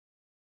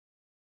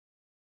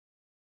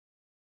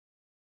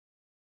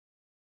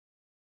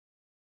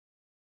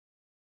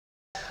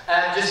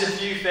Just a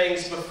few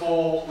things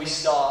before we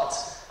start.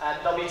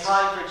 There'll be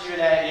time for a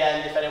Q&A at the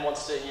end if anyone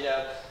wants to,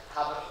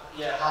 have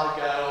a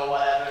go or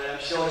whatever. And I'm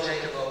sure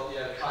Jacob will,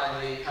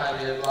 kindly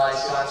oblige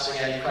to answering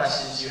any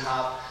questions you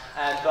have.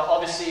 But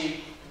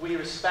obviously, we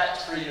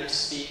respect freedom of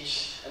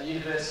speech, and the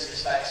university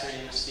respects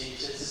freedom of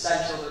speech. It's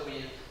essential that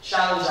we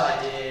challenge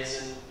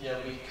ideas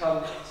and we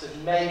come to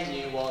make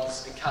new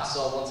ones and cast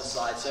old ones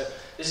aside. So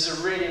this is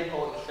a really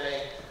important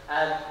thing.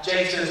 And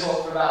Jake's going to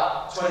talk for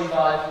about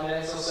 25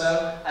 minutes or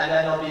so, and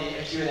then there'll be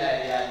a Q&A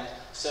at the end.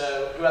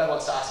 So whoever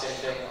wants to ask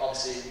anything,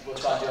 obviously we'll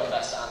try and do our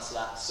best to answer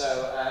that.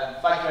 So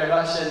thank you very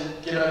much,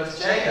 and give it over to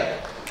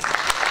Jacob.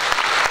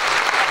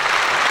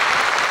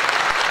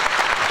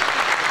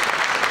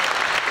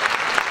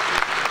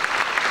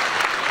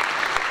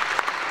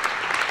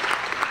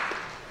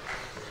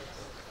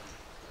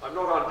 I'm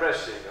not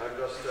undressing, I'm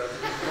just...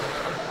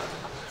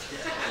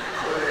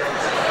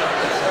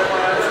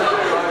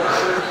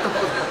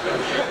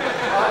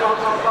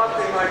 I'm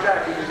buttoning my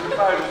jacket. It's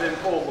about as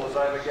informal as I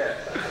ever get.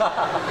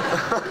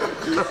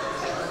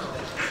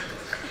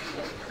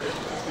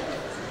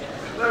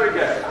 There we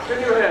go. Can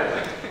you hear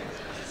me?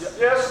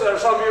 Yes, there are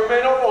some of you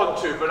may not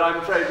want to, but I'm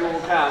afraid you all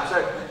can.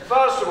 So,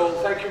 first of all,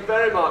 thank you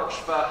very much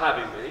for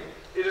having me.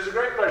 It is a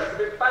great pleasure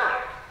to be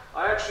back.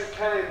 I actually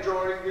came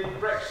during the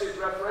Brexit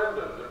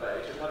referendum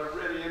debate and had a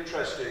really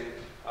interesting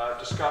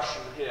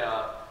discussion here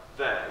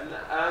then,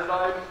 and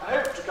I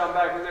hope to come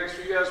back in the next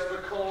few years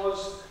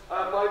because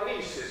my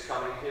niece is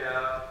coming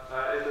here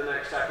in the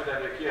next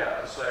academic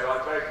year, so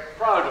I'm very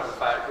proud of the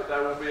fact that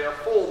there will be a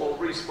formal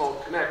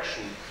Rees-Mogg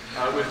connection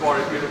with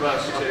Warwick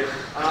University,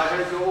 and I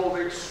hope you'll all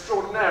be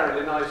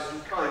extraordinarily nice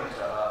and kind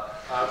to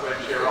her when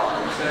she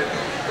arrives. So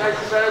thank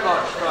you very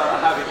much for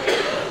having me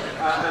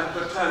and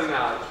for turning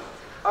out.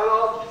 And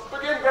I'll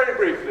begin very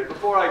briefly,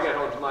 before I get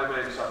on to my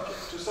main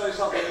subject, to say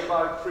something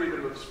about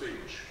freedom of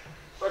speech,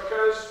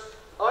 because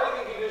I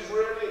think it is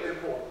really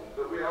important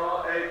that we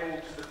are able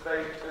to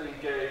debate and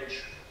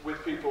engage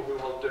with people who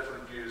hold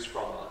different views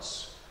from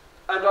us.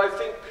 And I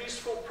think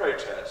peaceful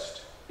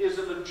protest is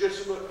a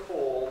legitimate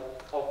form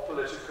of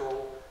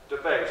political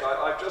debate.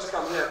 I've just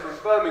come here from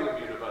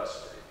Birmingham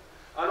University,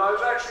 and I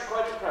was actually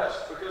quite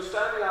impressed because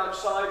standing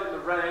outside in the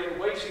rain,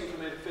 waiting for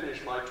me to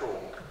finish my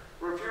talk,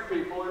 were a few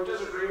people who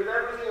disagree with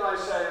everything I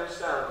say and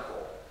stand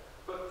for.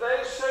 But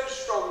they so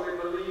strongly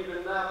believe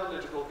in their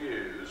political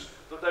views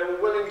that they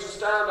were willing to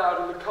stand out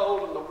in the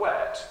cold and the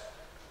wet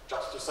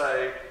just to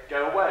say,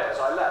 go away, as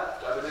I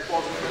left. I mean, it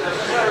wasn't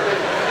necessarily...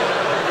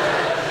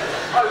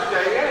 I was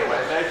going anyway.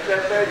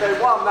 They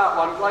won that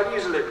one quite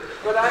easily.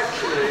 But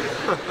actually,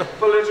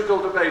 political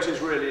debate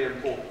is really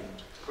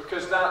important,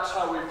 because that's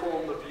how we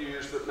form the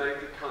views that make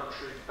the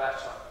country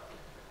better.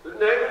 That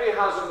nobody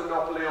has a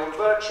monopoly on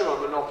virtue,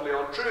 a monopoly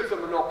on truth, a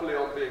monopoly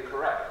on being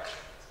correct.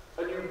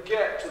 And you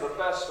get to the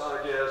best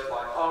ideas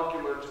by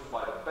argument and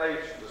by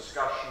debate and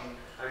discussion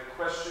and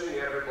questioning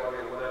everybody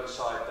on whatever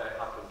side they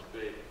happen to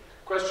be.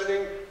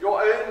 Questioning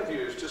your own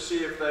views to see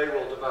if they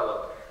will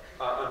develop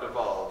and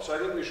evolve. So I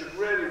think we should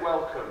really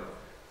welcome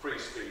free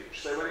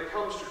speech. So when it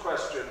comes to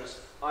questions,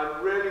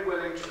 I'm really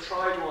willing to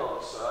try to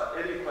answer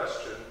any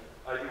question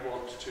you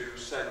want to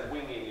send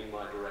winging in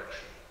my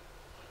direction.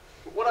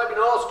 But what I've been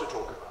asked to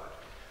talk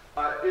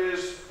about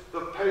is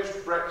the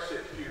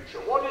post-Brexit future.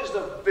 What is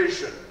the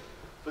vision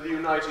for the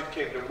United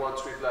Kingdom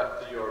once we've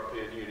left the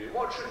European Union?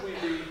 What should we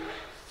be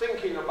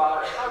thinking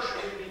about? How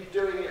should we be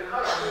doing it?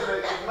 How should we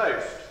make the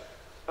most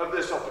of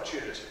this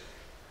opportunity?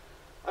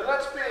 And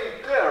let's be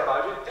clear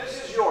about it.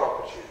 This is your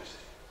opportunity.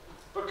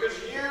 Because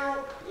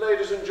you,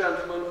 ladies and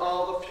gentlemen,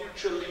 are the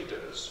future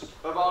leaders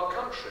of our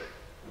country.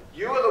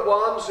 You are the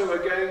ones who are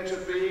going to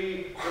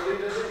be the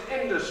leaders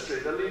in industry,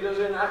 the leaders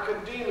in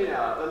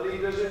academia, the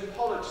leaders in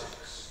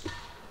politics.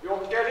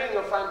 You're getting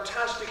a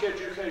fantastic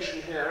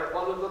education here at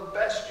one of the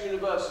best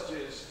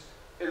universities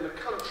in the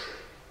country.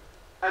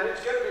 And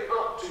it's going to be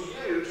up to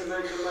you to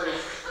make the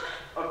most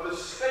of the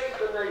state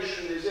the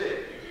nation is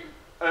in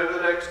over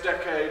the next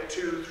decade,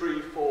 2,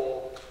 3,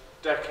 4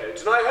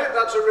 decades. And I hope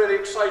that's a really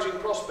exciting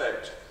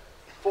prospect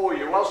for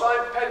you. Whilst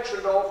I'm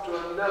pensioned off to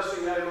a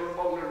nursing home at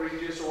Bognor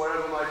Regis or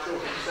wherever my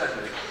children send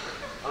me,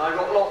 and I've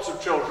got lots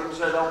of children,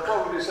 so they'll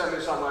probably send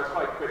me somewhere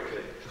quite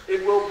quickly,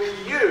 it will be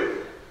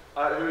you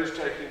who is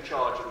taking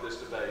charge of this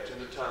debate and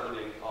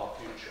determining our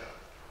future.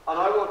 And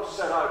I want to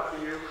set out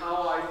for you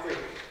how I think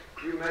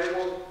you may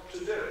want to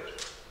do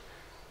it.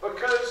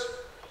 Because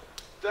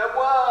there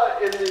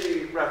were, in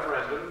the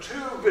referendum,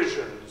 two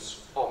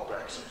visions of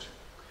Brexit.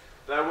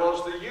 There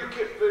was the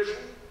UKIP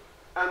vision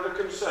and the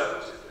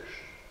Conservative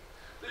vision.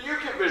 The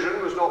UKIP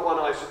vision was not one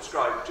I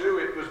subscribed to.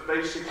 It was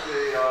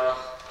basically a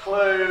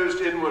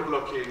closed,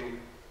 inward-looking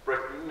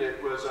Britain.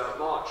 It was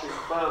marching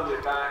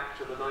firmly back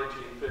to the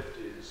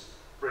 1950s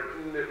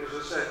Britain. It was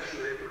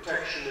essentially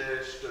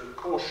protectionist and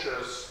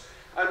cautious,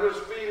 and was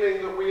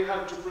feeling that we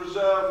had to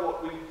preserve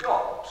what we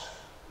got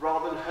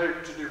rather than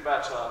hope to do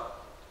better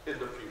in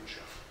the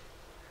future.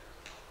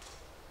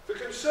 The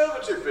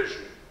Conservative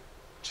vision,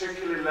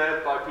 particularly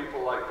led by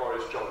people like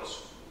Boris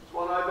Johnson, is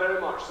one I very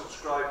much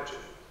subscribe to,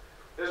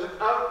 is an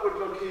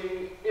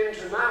outward-looking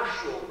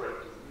international Britain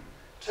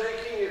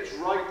taking its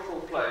rightful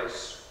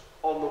place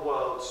on the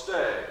world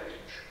stage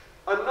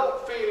and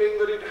not feeling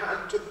that it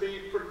had to be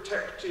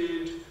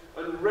protected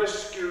and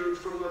rescued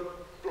from the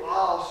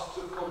blasts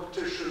of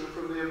competition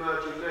from the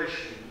emerging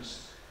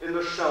nations in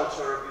the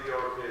shelter of the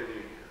European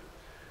Union.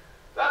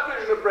 That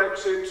vision of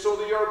Brexit saw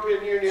the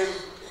European Union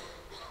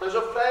as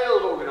a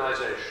failed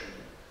organisation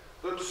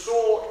that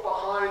sought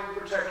behind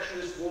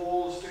protectionist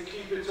walls to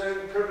keep its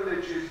own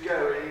privileges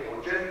going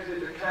or gently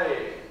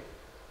decaying,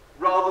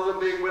 rather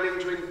than being willing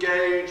to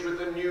engage with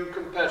the new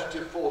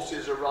competitive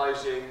forces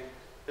arising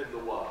in the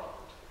world.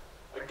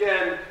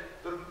 Again,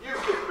 the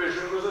UKIP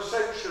vision was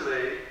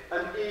essentially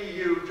an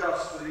EU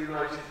just for the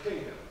United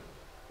Kingdom,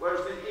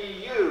 whereas the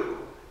EU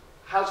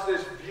has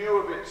this view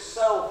of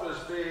itself as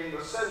being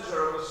the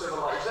centre of a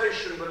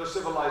civilization, but a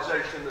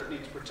civilization that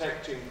needs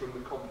protecting from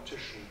the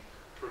competition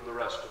from the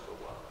rest of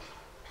the world.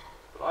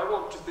 But I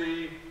want to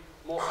be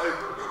more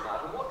open than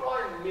that. And what do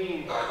I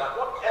mean by that?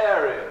 What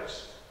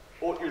areas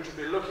ought you to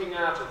be looking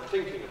at and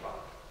thinking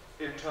about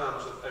in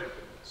terms of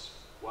openness?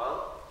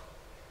 Well,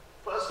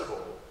 first of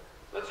all,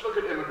 let's look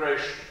at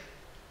immigration.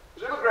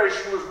 Because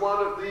immigration was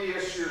one of the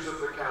issues of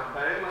the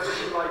campaign,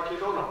 whether you like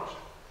it or not.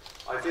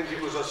 I think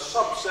it was a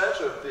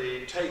subset of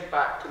the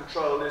take-back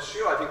control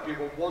issue. I think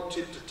people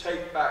wanted to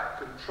take back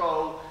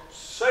control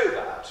so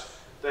that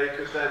they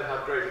could then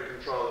have greater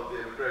control of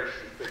the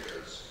immigration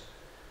figures.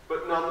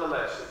 But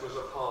nonetheless, it was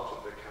a part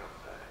of the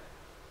campaign.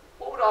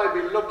 What would I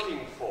be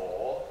looking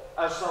for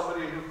as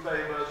somebody who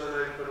favours an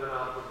open and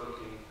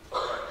outward-looking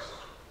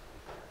Brexit?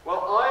 Well,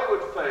 I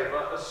would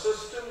favour a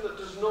system that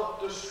does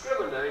not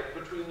discriminate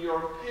between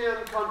European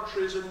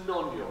countries and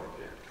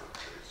non-European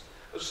countries.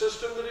 A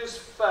system that is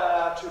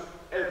fair to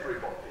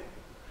everybody,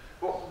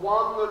 but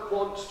one that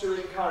wants to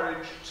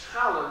encourage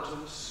talent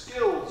and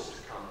skills to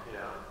come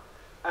here,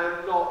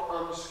 and not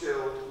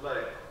unskilled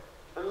labour.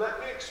 And let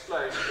me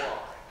explain why.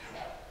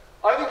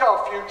 I think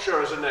our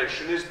future as a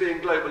nation is being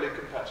globally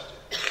competitive.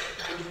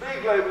 And to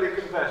be globally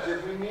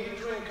competitive, we need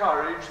to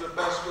encourage the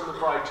best and the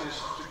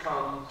brightest to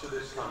come to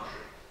this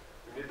country.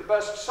 We need the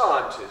best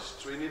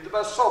scientists, we need the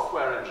best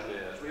software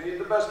engineers, we need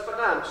the best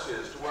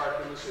financiers to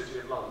work in the City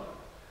of London.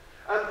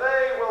 And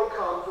they will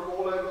come from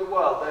all over the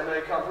world. They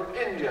may come from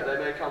India,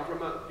 they may come from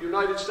the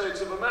United States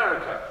of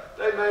America,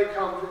 they may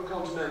come from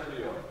continental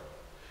Europe.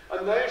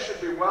 And they should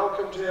be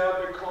welcomed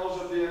here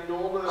because of the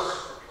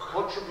enormous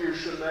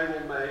contribution they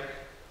will make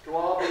to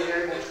our being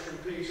able to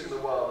compete in the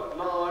world at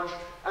large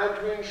and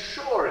to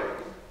ensuring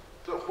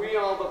that we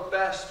are the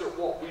best at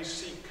what we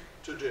seek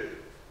to do.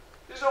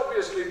 This is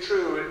obviously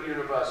true at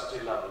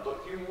university level,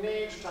 but you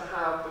need to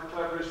have the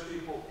cleverest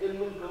people in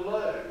the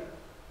globe,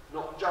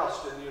 not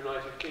just in the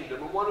United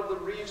Kingdom. And one of the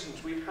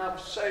reasons we have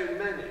so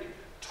many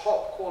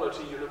top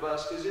quality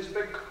universities is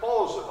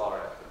because of our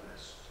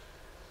openness.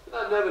 And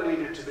that never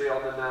needed to be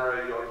on the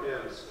narrow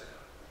European sphere.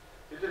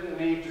 It didn't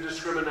need to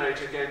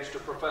discriminate against a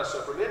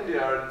professor from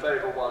India and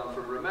favour one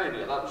from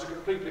Romania. That was a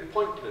completely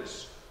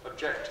pointless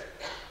objective.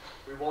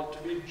 We want to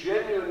be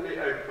genuinely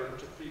open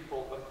to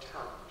people of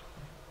talent.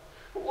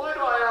 But why do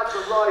I add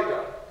the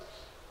rider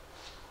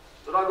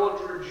that I want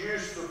to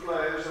reduce the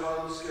players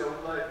of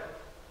unskilled labour?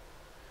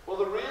 Well,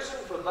 the reason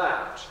for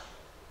that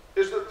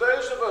is that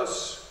those of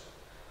us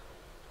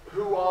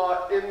who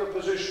are in the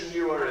position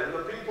you are in,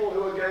 the people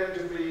who are going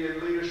to be in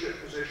leadership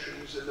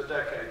positions in the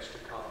decades to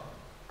come,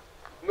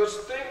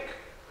 must think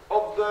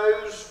of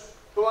those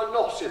who are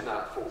not in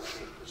that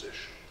fortunate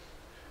position.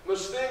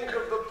 Must think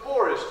of the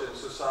poorest in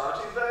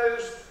society,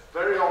 those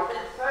very often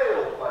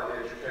failed by the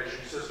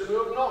education system,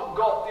 who have not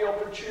got the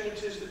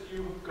opportunities that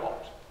you have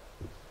got.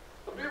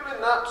 And people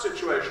in that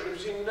situation have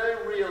seen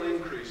no real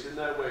increase in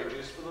their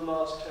wages for the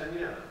last 10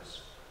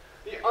 years.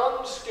 The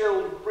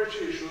unskilled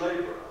British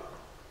labourer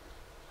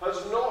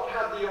has not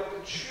had the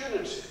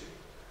opportunity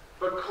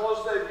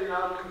because they've been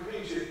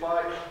outcompeted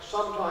by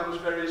sometimes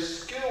very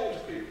skilled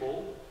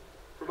people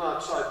from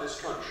outside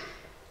this country.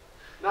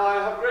 Now, I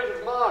have great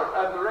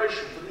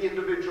admiration for the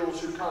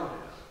individuals who come here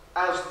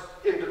as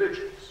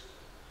individuals.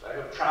 They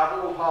have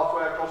travelled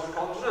halfway across the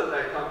continent,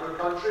 they've come to a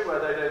country where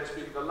they don't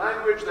speak the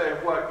language, they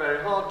have worked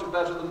very hard to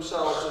better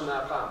themselves and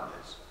their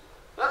families.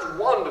 That's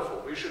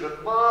wonderful. We should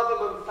admire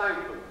them and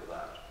thank them for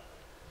that.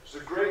 It's a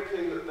great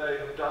thing that they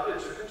have done.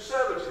 It's a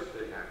conservative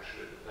thing,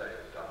 actually, that they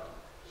have done.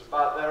 It's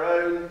about their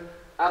own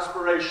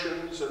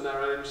aspirations and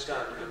their own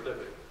standard of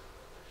living.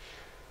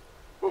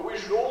 But we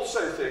should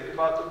also think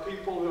about the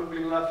people who have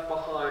been left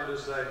behind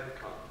as they have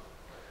come.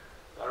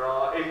 There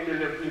are 8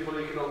 million people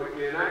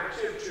economically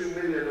inactive, 2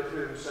 million of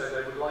whom say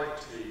they would like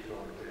to be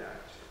economically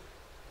active.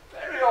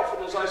 Very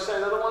often, as I say,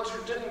 they're the ones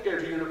who didn't go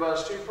to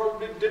university, who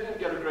probably didn't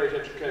get a great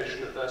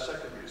education at their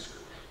secondary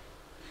school.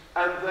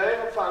 And they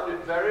have found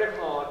it very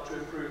hard to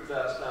improve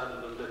their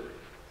standard of living.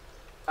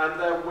 And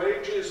their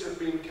wages have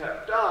been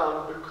kept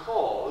down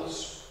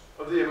because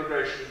of the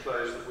immigration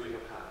flows that we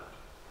have had.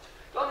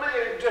 It doesn't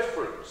make any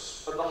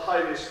difference at the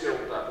highly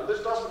skilled level.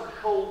 This doesn't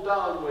hold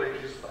down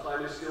wages at the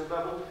highly skilled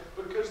level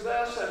because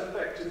they're set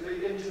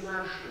effectively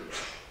internationally.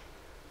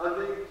 And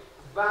the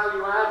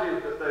value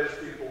added that those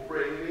people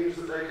bring means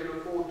that they can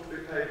afford to be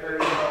paid very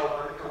well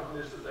by the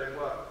companies that they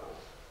work for.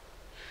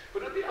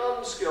 But at the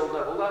unskilled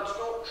level, that's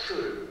not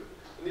true.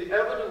 And the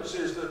evidence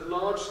is that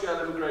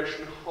large-scale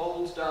immigration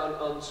holds down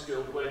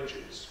unskilled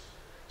wages.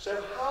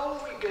 So how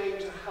are we going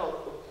to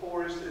help the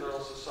poorest in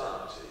our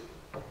society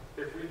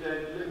if we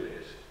don't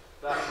limit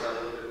that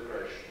level of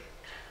immigration?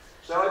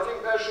 So I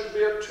think there should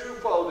be a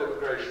twofold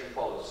immigration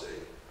policy,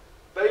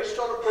 based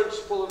on a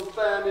principle of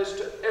fairness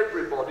to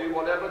everybody,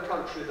 whatever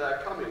country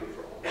they're coming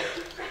from,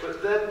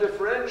 but then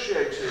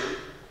differentiating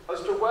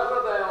as to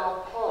whether they are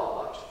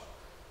part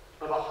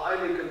of a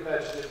highly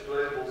competitive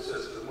global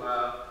system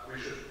where we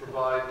should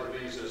provide the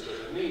visas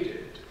that are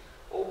needed,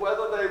 or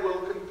whether they will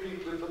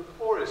compete with the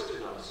poorest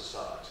in our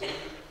society,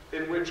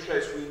 in which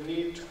case we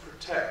need to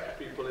protect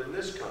people in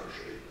this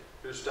country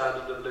whose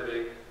standard of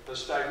living has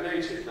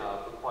stagnated now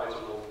for quite a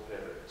long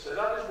period. So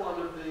that is one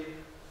of the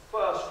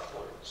first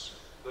points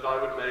that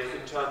I would make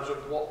in terms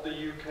of what the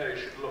UK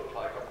should look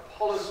like, a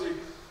policy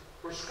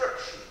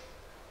prescription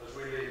as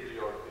we leave the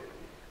European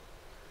Union.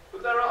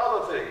 But there are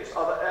other things,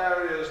 other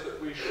areas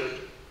that we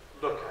should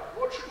look at.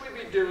 What should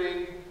we be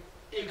doing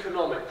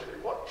economically?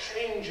 What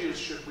changes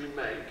should we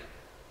make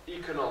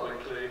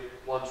economically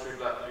once we've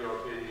left the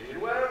European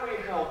Union? Where are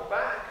we held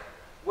back?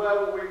 Where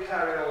will we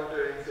carry on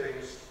doing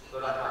things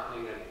that are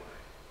happening anyway?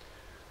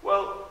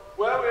 Well,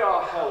 where we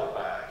are held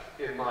back,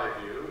 in my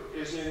view,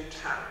 is in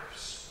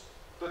tariffs.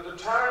 That the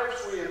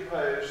tariffs we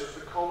impose as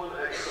the common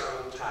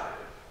external tariff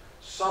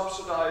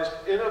subsidise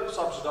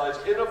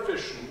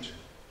inefficient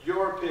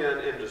European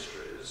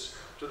industries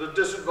to the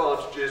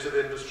disadvantages of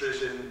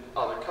industries in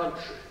other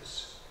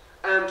countries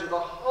and to the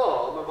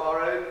harm of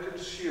our own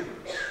consumers.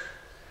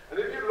 And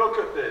if you look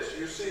at this,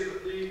 you see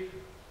that the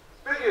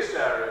biggest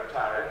area of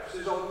tariffs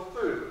is on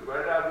food,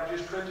 where it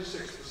averages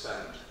 26%,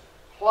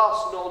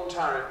 plus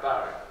non-tariff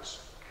barriers.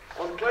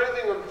 On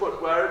clothing and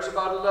footwear, it's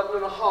about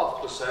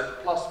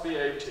 11.5% plus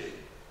VAT.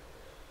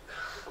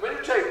 And when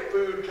you take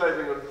food,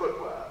 clothing and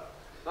footwear,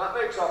 that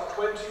makes up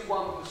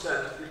 21%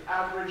 of the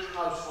average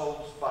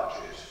household's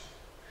budget.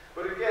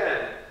 But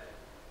again,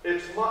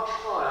 it's much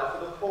higher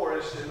for the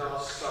poorest in our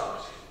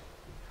society.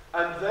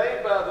 And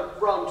they bear the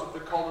brunt of the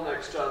common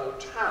external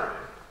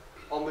tariff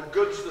on the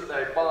goods that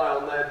they buy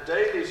on their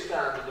daily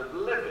standard of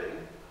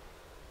living,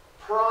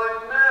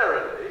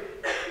 primarily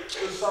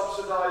to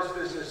subsidise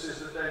businesses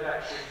that don't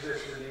actually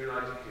exist in the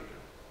United Kingdom.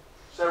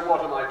 So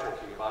what am I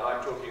talking about?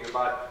 I'm talking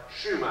about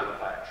shoe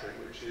manufacturing,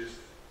 which is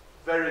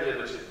very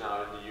limited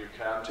now in the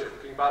UK. I'm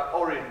talking about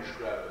orange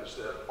growers,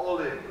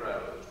 olive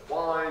growers,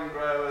 wine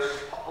growers,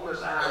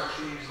 parmesan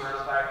cheese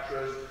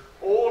manufacturers,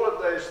 all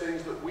of those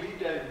things that we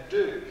don't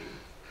do,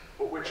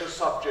 but which are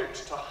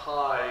subject to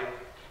high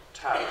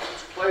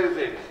tariffs.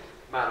 Clothing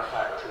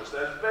manufacturers,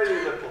 there's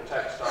very little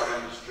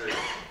textile industry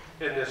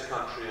in this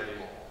country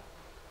anymore.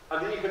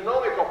 And the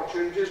economic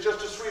opportunity is just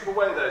to sweep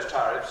away those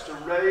tariffs, to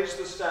raise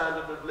the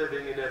standard of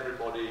living in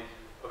everybody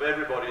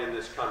in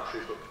this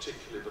country, but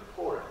particularly the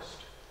poorest.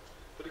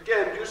 But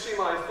again, do you see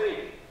my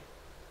theme?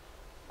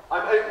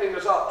 I'm opening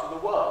us up to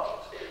the world.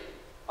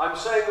 I'm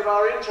saying that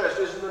our interest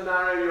isn't the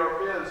narrow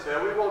European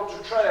sphere. We want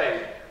to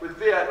trade with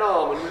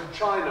Vietnam and with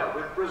China,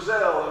 with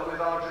Brazil and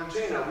with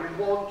Argentina.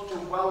 We want to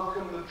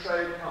welcome the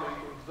trade coming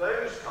from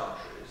those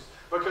countries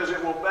because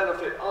it will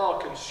benefit our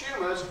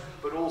consumers,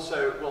 but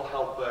also it will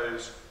help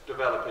those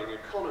developing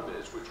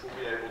economies, which will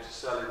be able to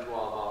sell into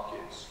our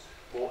markets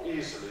more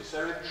easily.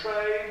 So in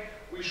trade,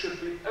 we should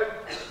be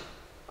open.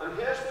 And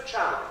here's the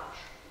challenge.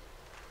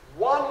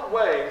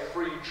 One-way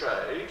free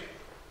trade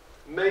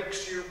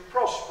makes you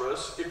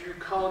prosperous if you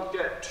can't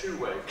get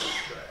two-way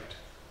free trade.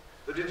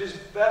 That it is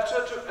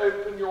better to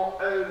open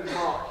your own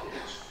market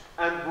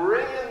and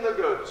bring in the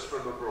goods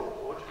from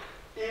abroad,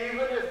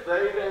 even if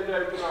they don't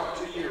open up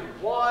to you.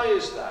 Why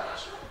is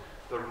that?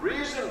 The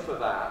reason for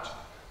that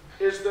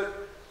is that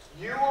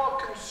you are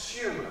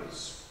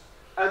consumers,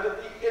 and that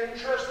the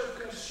interest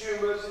of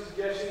consumers is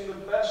getting the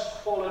best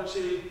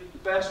quality,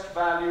 best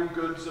value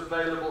goods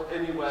available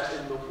anywhere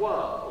in the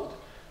world,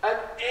 and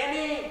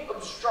any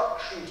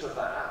obstruction to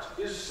that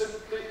is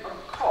simply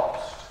a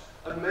cost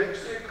and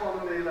makes the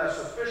economy less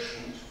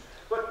efficient,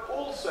 but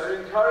also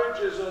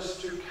encourages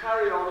us to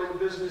carry on in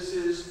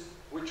businesses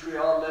which we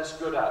are less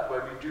good at,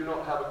 where we do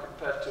not have a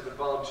competitive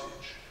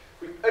advantage.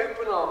 We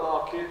open our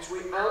markets, we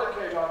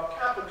allocate our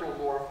capital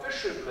more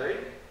efficiently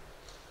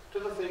to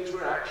the things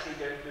we're actually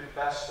going to be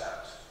best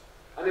at.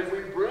 And if we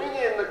bring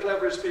in the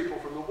cleverest people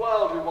from the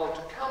world who want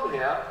to come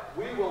here,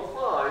 we will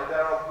find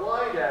there are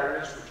wide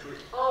areas which we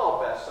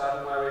are best at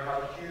and where we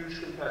have a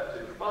huge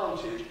competitive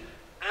advantage,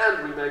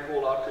 and we make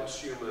all our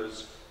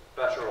consumers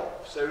better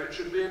off. So it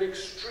should be an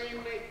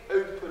extremely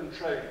open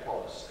trade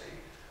policy.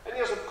 And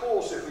yes, of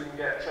course, if we can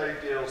get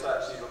trade deals,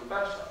 that's even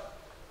better.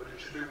 But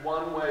it should be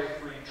one-way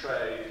free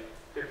trade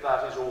if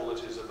that is all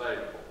that is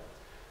available.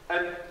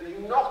 And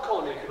the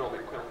knock-on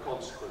economic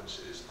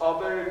consequences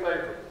are very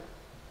favourable.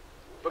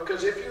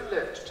 Because if you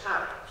lift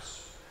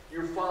tariffs,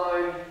 you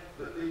find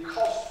that the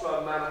cost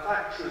for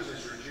manufacturers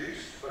is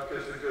reduced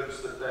because the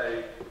goods that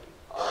they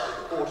are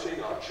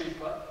importing are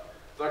cheaper.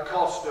 the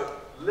cost of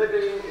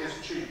living is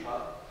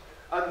cheaper,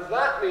 and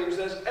that means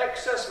there's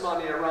excess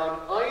money around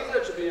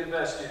either to be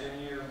invested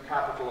in new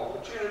capital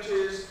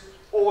opportunities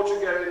or to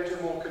go into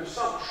more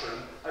consumption,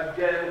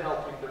 again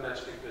helping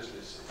domestic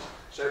businesses.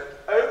 So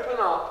open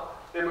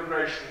up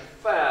immigration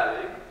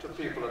fairly to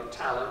people of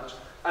talent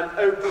and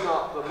open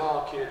up the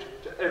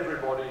market to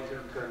everybody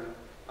who can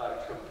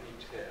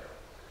compete here.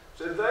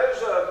 So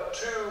those are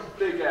two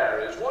big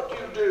areas. What do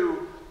you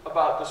do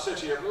about the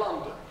City of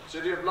London?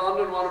 City of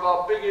London, one of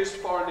our biggest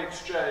foreign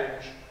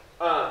exchange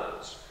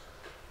earners.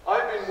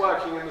 I've been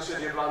working in the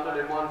City of London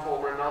in one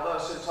form or another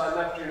since I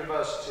left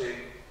university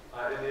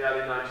in the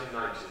early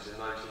 1990s, in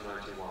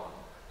 1991.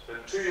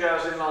 Spent 2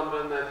 years in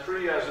London, then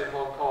 3 years in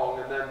Hong Kong,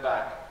 and then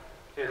back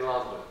in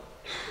London.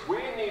 We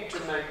need to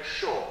make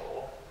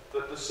sure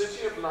that the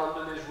City of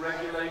London is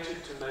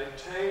regulated to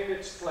maintain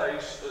its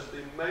place as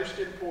the most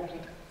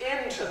important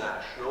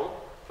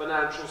international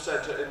financial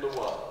centre in the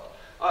world.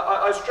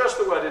 I stress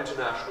the word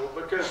international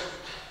because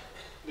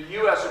the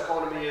US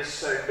economy is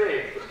so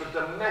big that the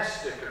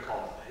domestic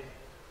economy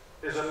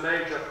is a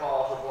major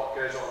part of what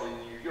goes on in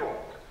New York.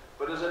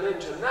 But as an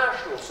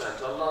international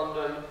centre,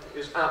 London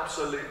is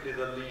absolutely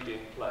the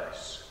leading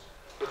place.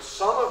 But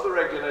some of the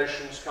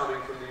regulations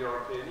coming from the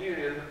European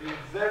Union have been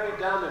very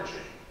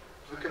damaging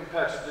to the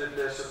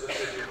competitiveness of the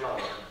City of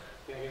London,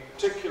 thinking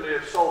particularly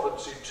of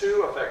Solvency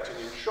II affecting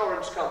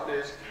insurance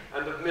companies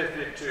and of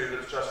MiFID II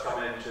that's just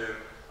come in to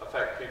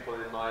affect people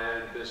in my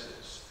own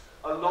business.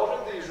 A lot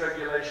of these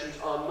regulations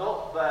are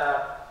not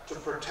there to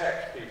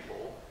protect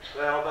people.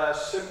 They are there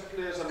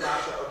simply as a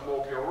matter of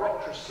more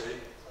bureaucracy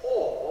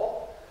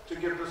or to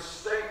give the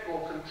state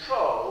more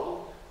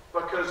control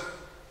because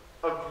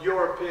of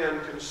European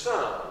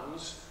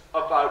concerns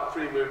about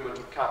free movement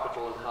of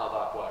capital and how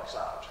that works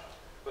out.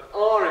 But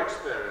our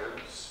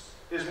experience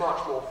is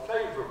much more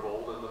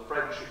favourable than the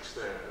French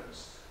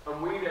experience, and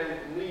we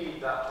don't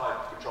need that type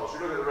of control. So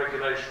you look at the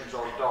regulations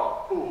on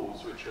dark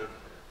pools, which have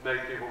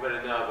made people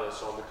very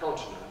nervous on the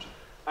continent,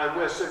 and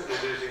we're simply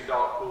losing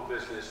dark pool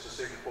business to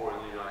Singapore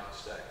and the United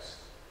States.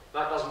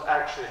 That doesn't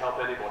actually help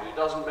anybody. It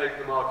doesn't make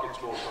the markets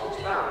more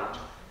transparent.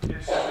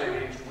 It simply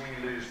means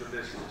we lose the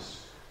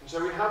business. And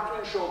so we have to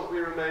ensure that we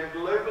remain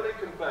globally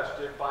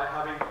competitive by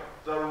having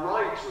the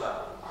right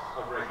level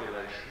of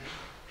regulation,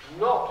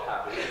 not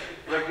having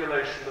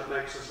regulation that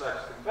makes us less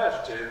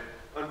competitive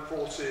and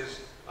forces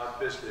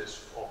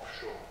business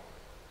offshore.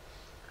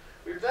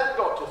 We've then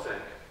got to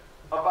think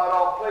about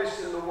our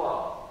place in the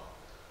world.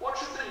 What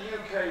should the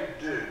UK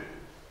do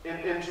in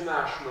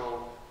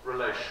international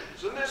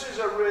relations? And this is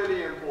a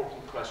really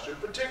important question,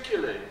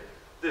 particularly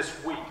this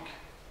week,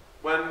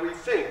 when we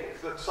think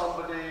that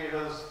somebody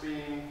has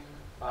been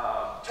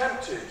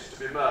tempted to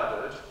be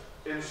murdered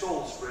in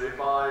Salisbury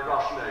by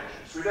Russian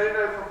agents. We don't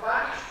know for a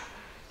fact,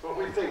 but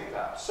we think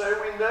that. So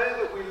we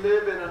know that we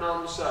live in an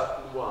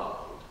uncertain world.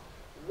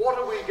 What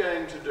are we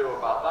going to do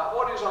about that?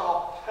 What is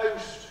our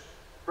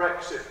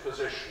post-Brexit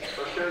position?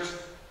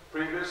 Because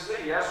previously,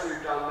 yes,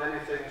 we've done many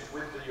things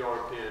with the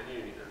European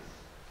Union,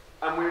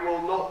 and we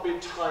will not be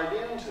tied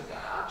into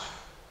that,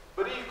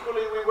 but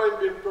equally we won't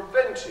be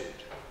prevented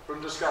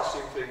from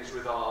discussing things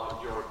with our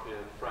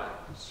European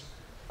friends.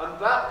 And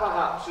that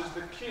perhaps is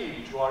the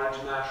key to our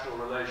international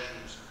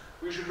relations.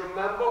 We should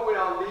remember we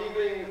are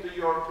leaving the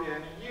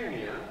European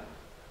Union,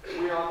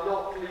 we are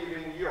not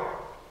leaving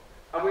Europe.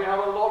 And we have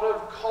a lot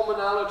of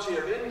commonality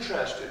of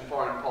interest in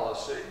foreign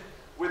policy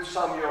with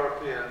some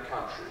European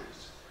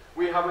countries.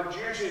 We have a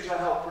duty to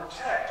help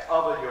protect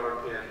other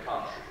European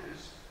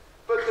countries,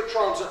 but the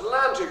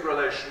transatlantic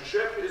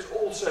relationship is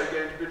also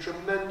going to be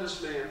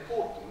tremendously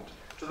important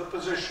to the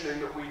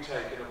positioning that we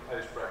take in a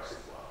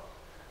post-Brexit world.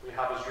 We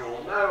have, as you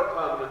all know, a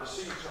permanent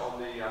seat on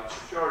the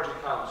Security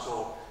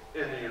Council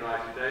in the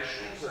United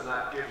Nations, and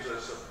that gives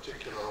us a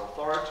particular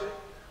authority.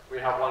 We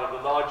have one of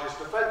the largest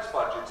defence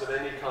budgets of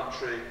any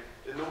country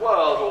in the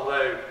world,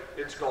 although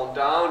it's gone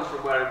down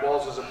from where it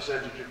was as a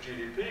percentage of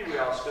GDP, we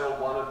are still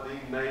one of the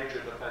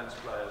major defence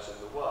players in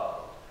the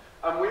world.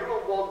 And we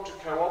will want to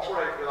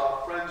cooperate with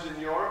our friends in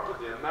Europe,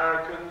 with the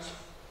Americans,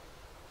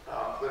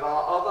 with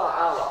our other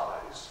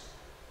allies,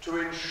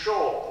 to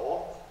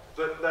ensure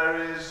that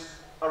there is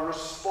a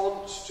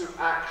response to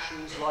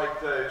actions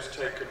like those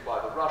taken by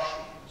the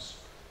Russians.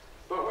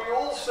 But we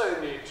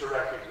also need to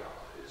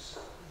recognise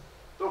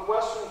that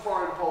Western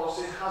foreign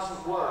policy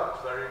hasn't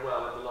worked very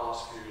well in the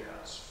last few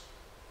years.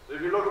 So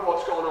if you look at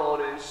what's gone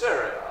on in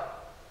Syria,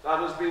 that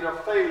has been a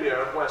failure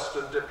of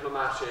Western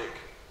diplomatic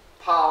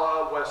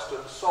power,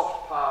 Western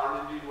soft power,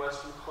 and indeed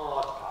Western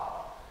hard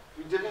power.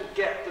 We didn't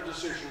get the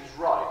decisions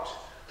right.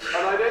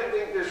 And I don't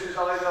think this is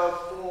either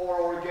for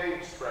or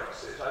against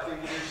Brexit. I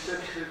think it is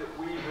simply that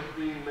we have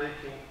been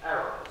making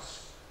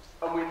errors,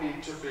 and we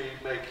need to be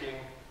making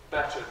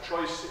better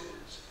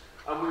choices.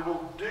 And we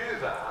will do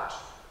that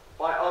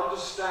by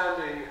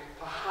understanding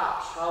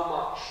perhaps how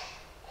much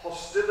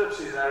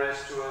hostility there is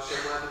to us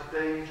and where the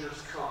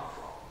dangers come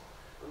from.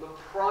 And the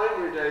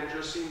primary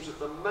danger seems at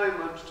the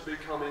moment to be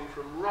coming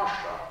from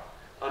Russia,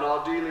 and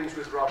our dealings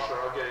with Russia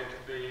are going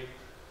to be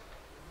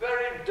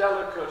very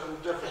delicate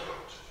and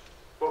difficult.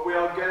 but we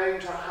are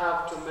going to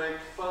have to make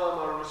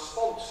firmer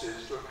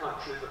responses to a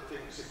country that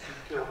thinks it can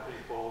kill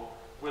people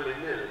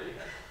willy-nilly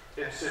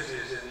in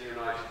cities in the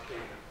United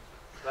Kingdom.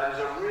 That is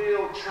a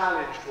real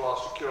challenge to our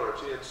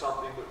security and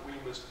something that we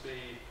must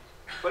be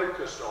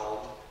focused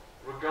on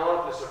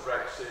regardless of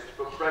Brexit,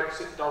 but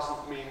Brexit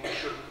doesn't mean we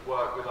shouldn't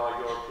work with our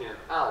European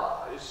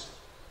allies,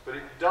 but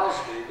it does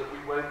mean that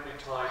we won't be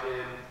tied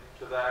in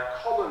to their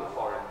common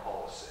foreign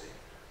policy,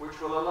 which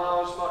will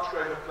allow us much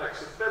greater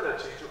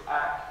flexibility to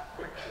act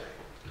quickly.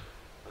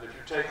 And if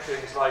you take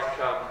things like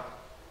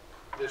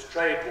this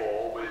trade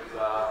war with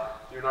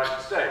the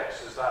United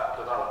States, as that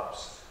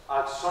develops,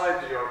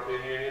 outside the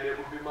European Union, it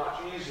would be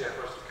much easier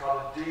for us to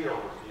cut a deal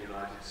with the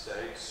United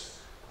States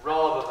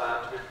rather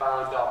than to be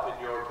bound up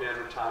in European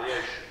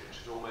retaliation,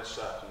 which is almost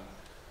certain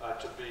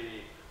to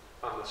be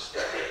a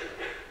mistake.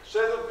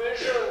 So the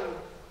vision,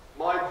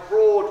 my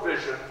broad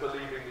vision for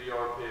leaving the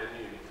European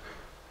Union,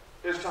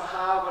 is to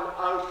have an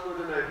outward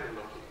and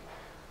open-looking,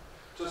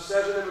 to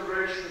set an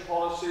immigration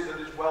policy that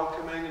is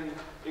welcoming and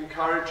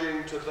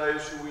encouraging to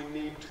those who we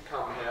need to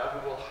come here,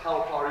 who will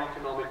help our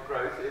economic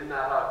growth in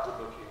that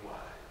outward-looking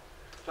way,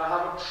 to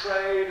have a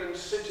trade and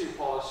city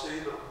policy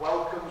that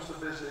welcomes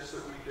the business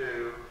that we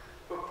do,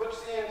 but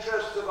puts the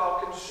interests of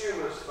our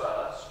consumers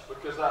first,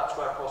 because that's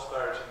where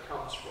prosperity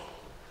comes from,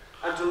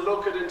 and to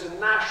look at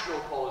international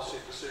policy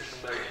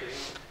decision-making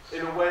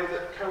in a way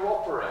that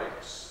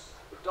cooperates,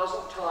 but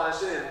doesn't tie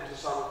us into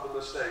some of the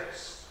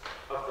mistakes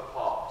of the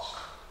past.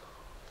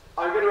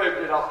 I'm going to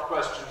open it up to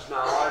questions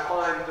now. I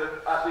find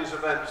that at these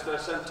events there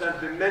tend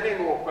to be many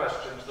more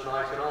questions than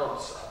I can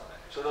answer,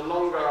 so the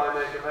longer I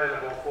make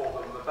available for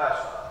them, the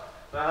better.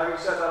 Now, having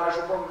said that, I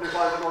shall probably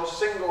find that not a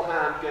single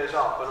hand goes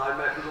up, and I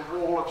met with a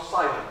wall of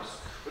silence.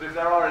 But if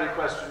there are any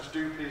questions,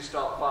 do please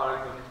start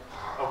firing them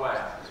away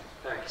at me.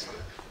 Thank you.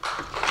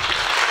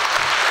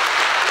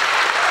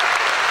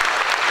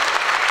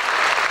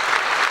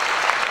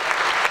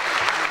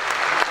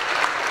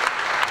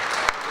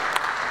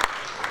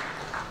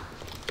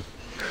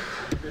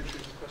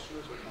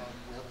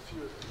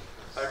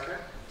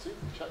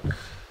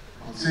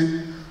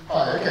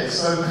 Hi, okay,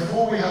 so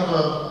before we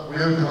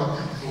open up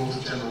the floor to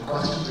general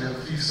questions, we have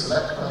a few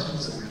select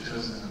questions that we've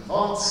chosen in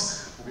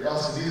advance. We'll be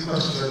asking these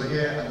questions over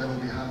here, and then we'll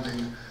be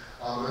handing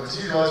over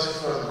to you guys for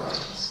further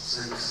questions.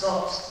 So we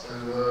start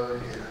over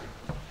here.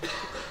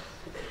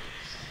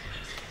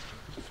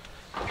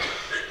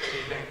 Good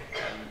evening.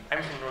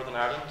 I'm from Northern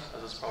Ireland,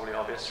 as is probably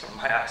obvious from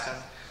my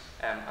accent,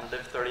 and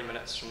live 30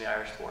 minutes from the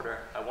Irish border.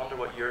 I wonder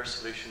what your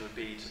solution would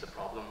be to the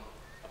problem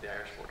of the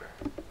Irish border.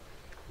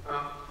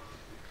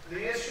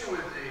 The issue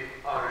with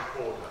the Irish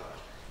border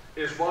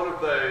is one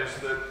of those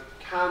that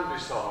can be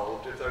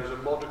solved if there is a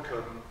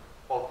modicum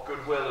of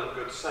goodwill and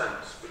good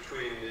sense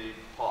between the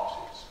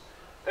parties.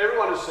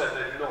 Everyone has said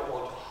they do not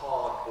want a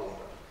hard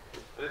border.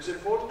 And it's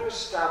important to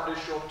establish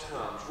your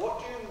terms. What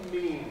do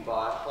you mean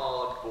by a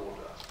hard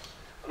border?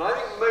 And I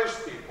think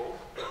most people,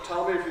 but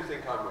tell me if you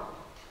think I'm wrong,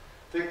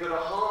 think that a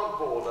hard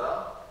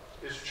border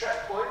is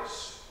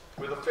checkpoints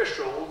with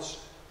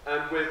officials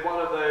and with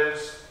one of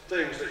those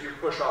things that you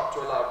push up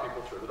to allow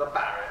people through, with a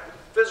barrier, with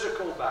a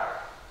physical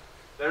barrier.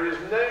 There is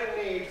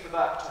no need for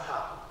that to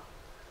happen.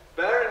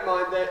 Bear in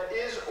mind there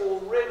is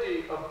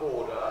already a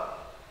border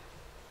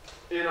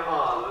in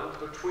Ireland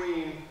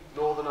between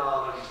Northern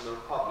Ireland and the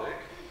Republic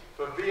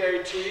for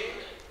VAT,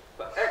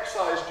 for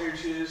excise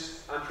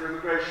duties and for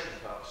immigration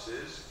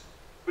purposes,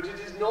 but it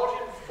is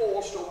not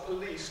enforced or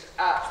policed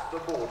at the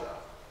border.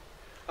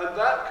 And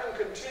that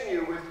can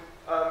continue with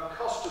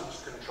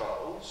customs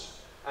controls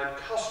and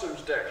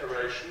customs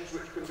declarations,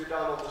 which can be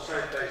done on the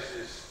same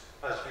basis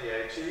as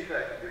VAT. They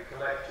can be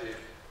collected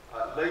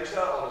later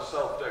on a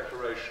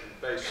self-declaration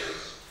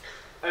basis.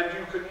 And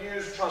you can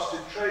use trusted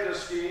trader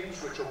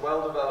schemes, which are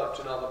well developed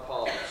in other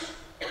parts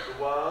of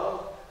the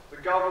world. The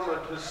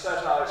government has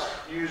set out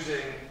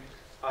using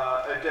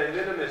a de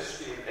minimis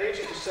scheme.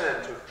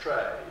 80% of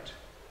trade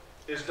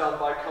is done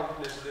by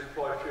companies that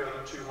employ fewer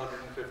than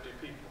 250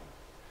 people.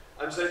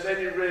 And so it's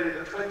only really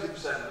the 20% of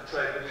the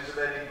trade that is of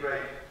any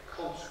great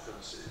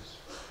consequences.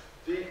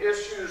 The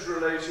issues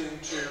relating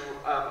to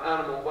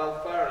animal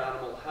welfare and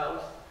animal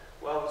health,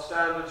 well, the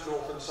standards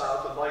north and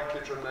south are likely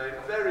to remain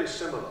very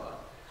similar.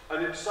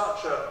 And it's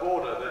such a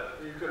border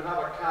that you can have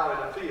a cow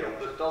in a field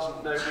that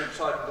doesn't know which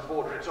side of the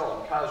border it's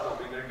on. Cows not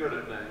being very good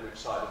at knowing which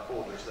side of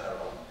borders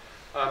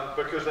they're on,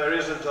 because there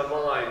isn't a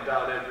line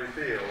down every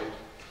field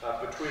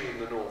between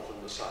the north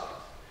and the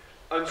south.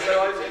 And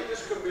so I think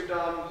this can be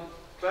done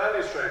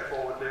fairly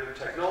straightforwardly with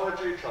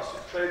technology,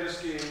 trusted trader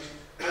schemes,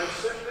 and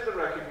simply the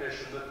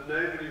recognition that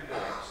nobody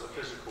wants a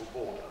physical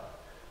border.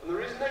 And the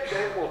reason they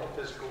don't want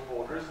a physical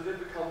border is that it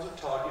becomes a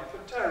target for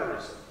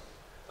terrorism.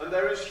 And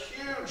there is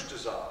huge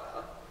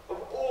desire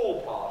of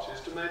all parties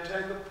to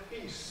maintain the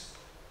peace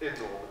in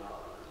Northern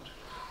Ireland.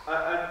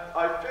 And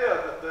I fear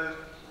that the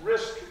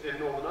risk in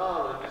Northern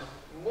Ireland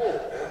is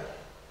more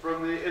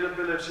from the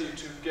inability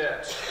to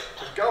get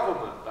the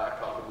government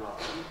back up and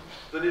running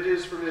than it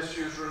is from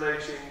issues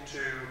relating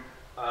to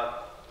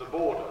the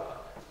border,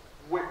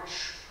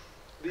 which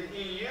the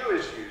EU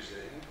is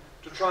using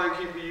to try and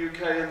keep the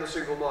UK in the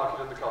single market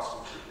and the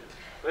customs union.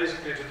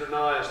 Basically to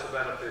deny us the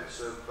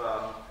benefits of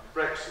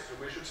Brexit, and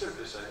we should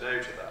simply say no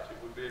to that. It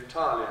would be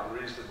entirely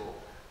unreasonable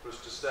for us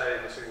to stay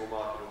in the single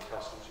market or the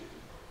customs union.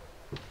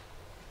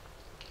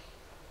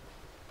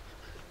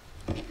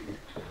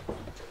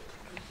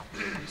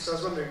 So I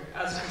was wondering,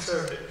 as a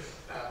Conservative,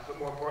 but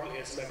more importantly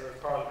as a Member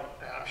of Parliament,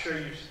 I'm sure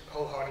you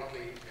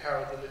wholeheartedly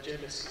herald the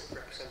legitimacy of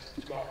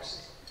representative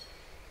democracy.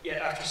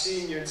 Yet after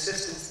seeing your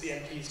insistence that the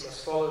MPs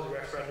must follow the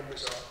referendum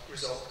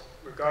result,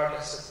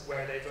 regardless of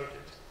where they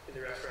voted in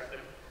the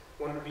referendum,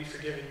 one would be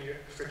forgiven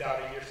for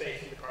doubting your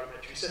faith in the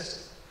parliamentary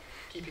system.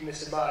 Keeping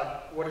this in mind,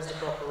 what is the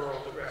proper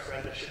role that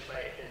referenda should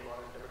play in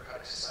modern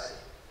democratic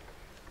society?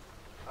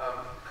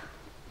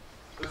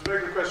 That's a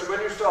very good question.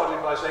 When you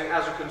started by saying,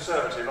 as a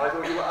Conservative, I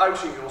thought you were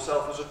outing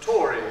yourself as a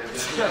Tory in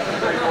this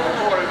great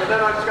auditorium, but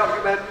then I discovered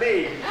you meant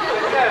me.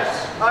 And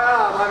yes,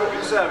 I'm a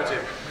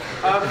Conservative.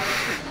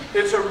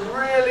 It's a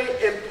really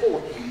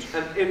important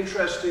and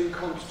interesting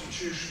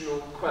constitutional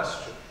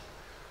question.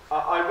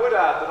 I would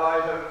add that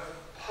I have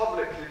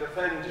publicly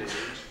defended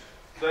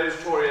those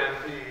Tory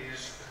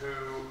MPs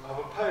who have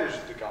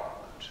opposed the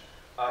government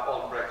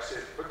on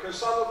Brexit, because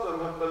some of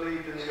them have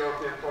believed in the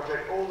European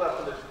project all their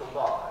political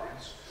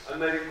lives, and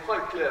made it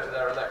quite clear to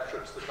their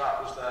electorates that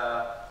that was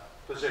their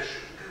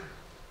position.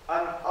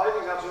 And I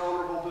think that's an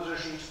honourable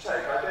position to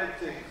take. I don't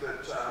think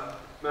that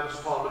members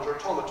of Parliament are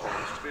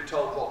automatons to be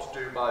told what to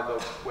do by the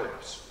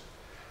whips.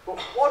 But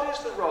what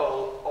is the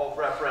role of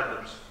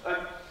referendums?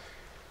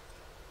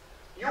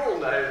 You all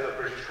know the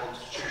British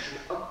Constitution.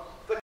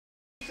 The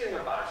key thing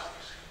about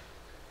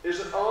it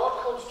is that our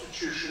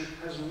Constitution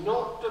has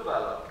not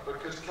developed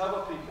because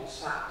clever people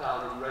sat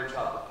down and wrote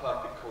out the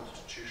perfect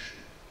Constitution.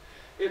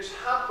 It's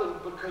happened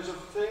because of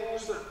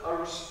things that are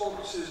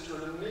responses to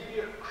an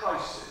immediate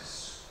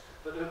crisis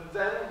that have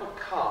then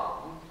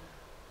become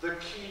the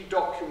key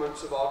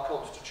documents of our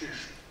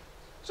Constitution.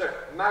 So,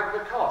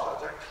 Magna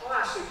Carta is a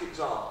classic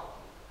example.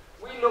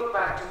 We look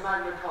back to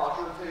Magna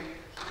Carta and think,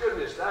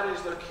 goodness, that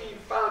is the key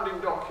founding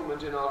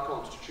document in our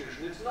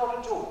Constitution. It's not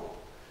at all.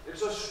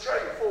 It's a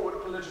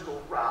straightforward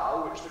political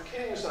row which the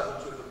king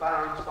settles with the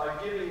barons by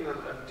giving them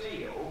a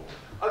deal,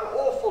 an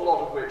awful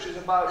lot of which is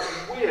about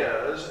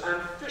weirs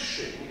and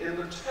fishing in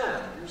the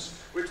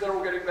Thames, which they're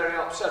all getting very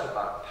upset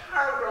about.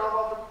 Paragraph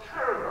after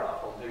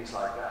paragraph on things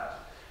like that.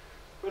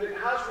 But it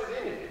has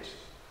within it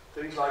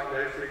things like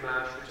no free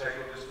man should be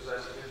taken or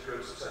dispossessed of his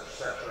goods,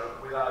 etc.,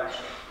 without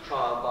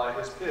trial by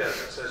his peers.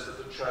 It says that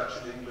the church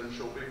in England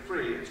shall be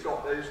free. It's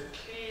got those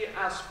key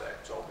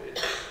aspects of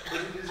it, but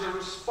it is a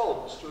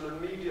response to an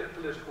immediate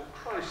political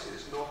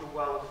crisis, not a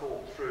well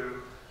thought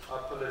through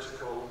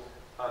political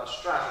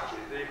strategy.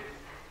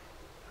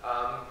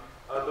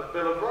 The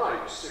Bill of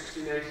Rights,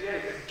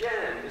 1688,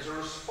 again is a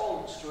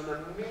response to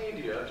an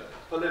immediate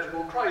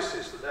political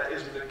crisis, that there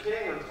isn't a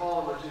king and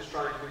Parliament is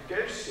trying to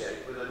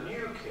negotiate with a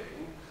new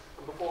king,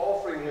 and before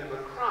offering him the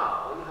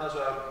crown has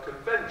a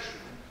convention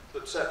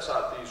that sets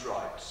out these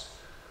rights.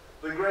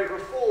 The Great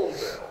Reform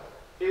Bill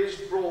is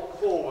brought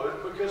forward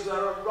because there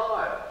are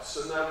riots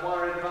and they're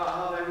worried about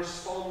how they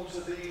respond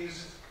to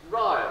these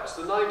riots.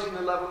 The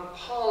 1911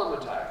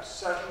 Parliament Act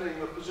settling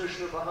the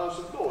position of the House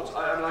of Lords.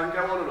 I can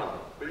go on and on,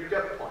 but you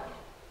get the point.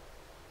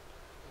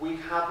 We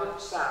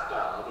haven't sat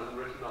down and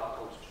written our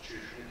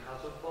Constitution, it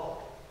has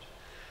evolved.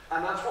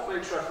 And that's what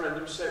makes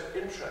referendums so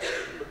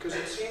interesting, because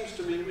it seems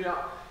to me we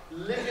are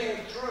living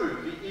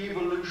through the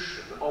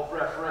evolution of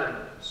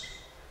referendums.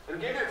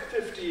 And give it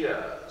 50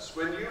 years,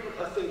 when you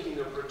are thinking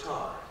of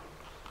retiring,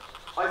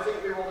 I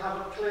think we will have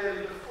a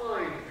clearly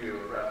defined view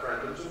of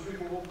referendums, and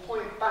people will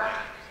point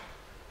back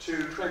to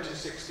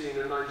 2016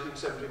 and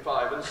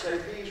 1975 and say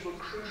these were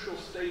crucial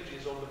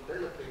stages on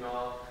developing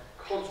our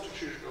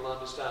constitutional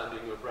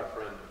understanding of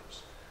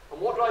referendums. And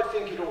what do I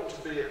think it ought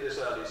to be at this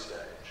early stage?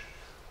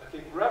 I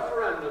think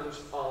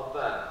referendums are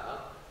there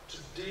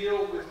to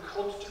deal with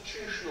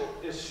constitutional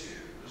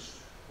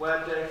issues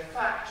where de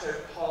facto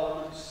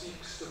Parliament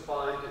seeks to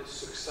bind its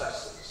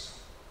successors.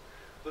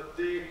 That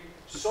the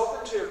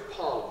sovereignty of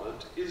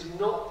Parliament is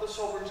not the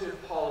sovereignty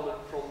of Parliament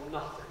from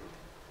nothing.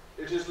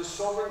 It is the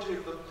sovereignty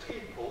of the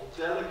people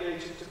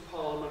delegated to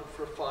Parliament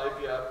for a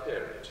 5-year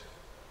period.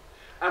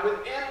 And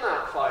within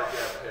that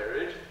 5-year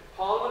period,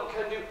 Parliament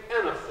can do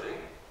anything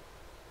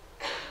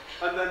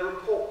and then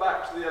report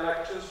back to the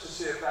electors to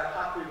see if they're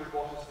happy with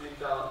what has been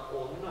done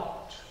or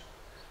not.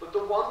 But the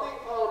one thing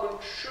Parliament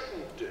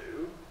shouldn't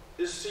do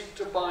is seek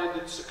to bind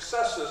its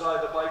successors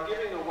either by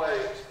giving away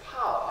its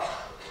power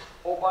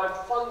or by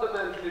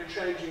fundamentally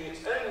changing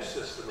its own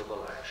system of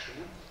election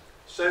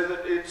so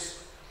that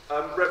its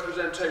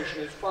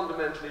representation is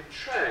fundamentally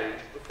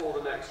changed before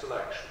the next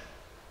election.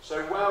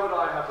 So where would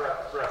I have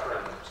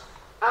referendums?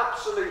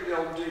 Absolutely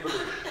on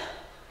devolution.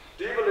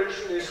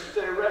 Devolution is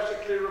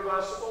theoretically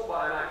reversible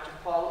by an act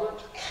of Parliament,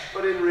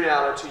 but in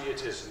reality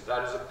it isn't.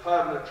 That is a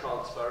permanent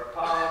transfer of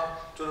power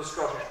to the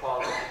Scottish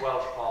Parliament, the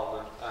Welsh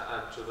Parliament,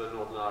 and to the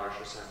Northern Irish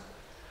Assembly.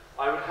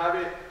 I would have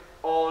it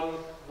on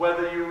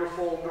whether you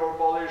reformed or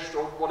abolished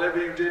or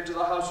whatever you did to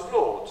the House of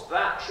Lords.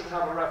 That should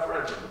have a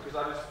referendum, because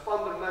that is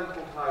fundamental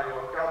to how you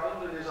are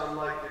governed and is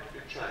unlikely to be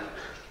changed.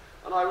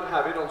 And I would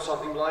have it on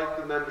something like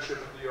the membership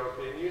of the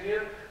European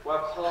Union, where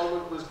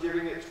Parliament was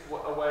giving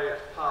away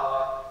its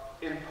power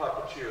in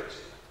perpetuity.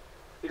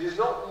 It is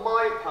not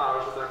my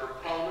power as a member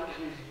of Parliament,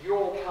 it is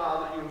your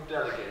power that you have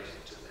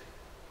delegated to me.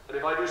 And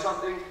if I do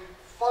something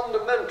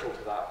fundamental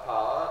to that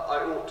power,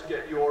 I ought to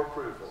get your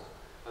approval.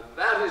 And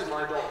that is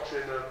my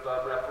doctrine of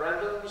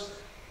referendums,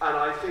 and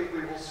I think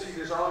we will see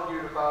this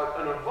argued about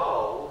and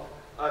evolve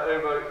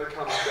over the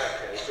coming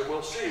decades. And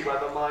we'll see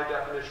whether my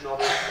definition of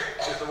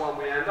it is the one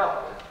we end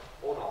up with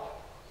or not.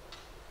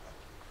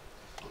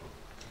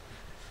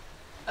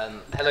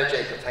 Hello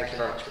Jacob, thank you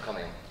very much for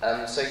coming.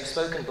 So you've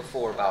spoken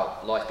before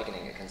about life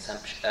beginning at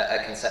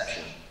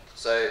conception.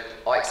 So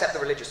I accept the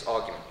religious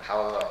argument,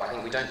 however, I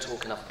think we don't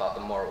talk enough about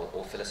the moral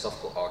or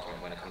philosophical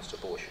argument when it comes to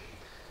abortion.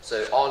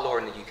 So our law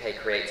in the UK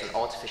creates an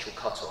artificial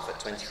cut-off at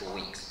 24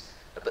 weeks,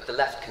 but the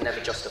left can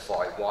never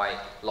justify why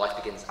life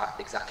begins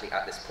exactly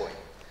at this point.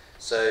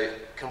 So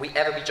can we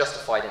ever be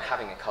justified in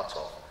having a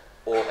cut-off?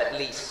 Or at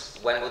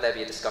least, when will there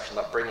be a discussion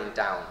about bringing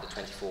down the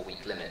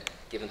 24-week limit,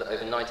 given that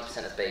over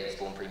 90% of babies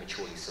born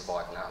prematurely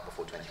survive now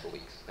before 24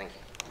 weeks? Thank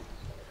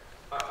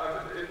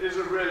you. It is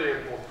a really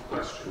important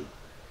question.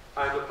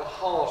 And at the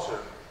heart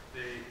of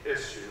the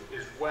issue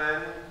is,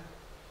 when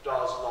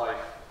does life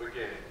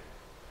begin?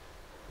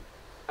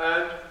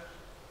 And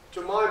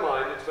to my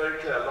mind, it's very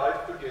clear,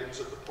 life begins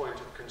at the point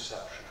of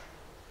conception.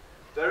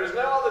 There is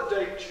no other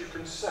date you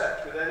can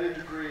set with any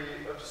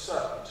degree of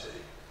certainty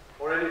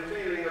or any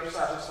feeling of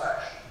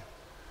satisfaction.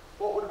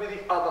 What would be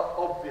the other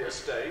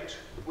obvious date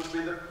would be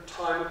the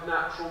time of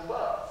natural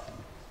birth.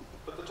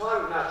 But the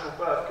time of natural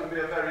birth can be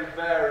a very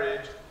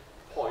varied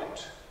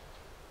point,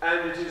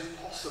 and it is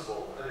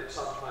possible, and it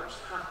sometimes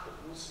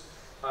happens,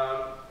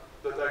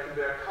 that there can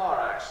be a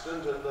car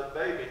accident and the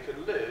baby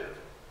can live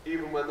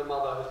even when the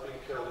mother has been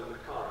killed in the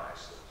car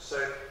accident.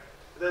 So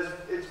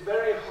it's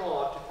very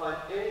hard to find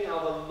any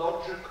other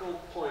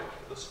logical point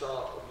for the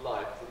start of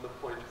life than the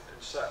point of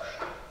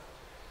conception.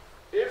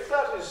 If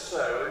that is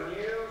so, a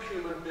new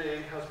human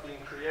being has been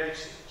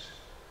created,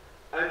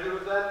 and you are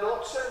then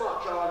not so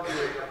much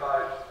arguing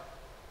about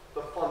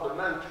the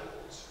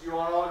fundamentals, you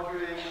are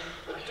arguing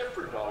a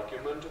different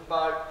argument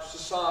about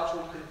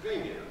societal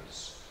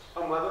convenience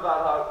and whether that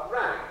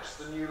outranks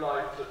the new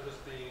life that has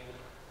been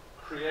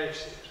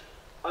created.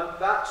 And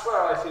that's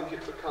where I think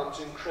it becomes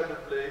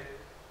incredibly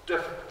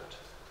difficult.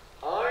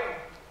 I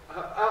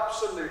have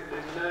absolutely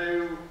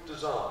no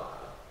desire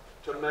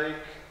to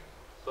make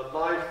the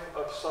life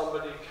of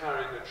somebody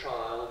carrying a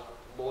child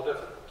more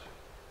difficult.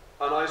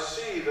 And I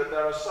see that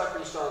there are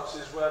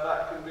circumstances where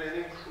that can be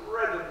an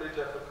incredibly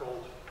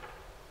difficult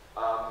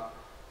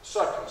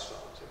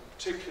circumstance, and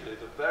particularly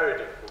the very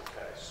difficult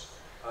case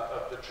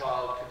of the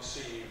child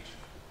conceived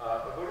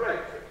of a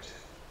rape victim.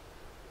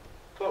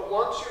 But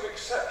once you've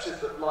accepted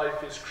that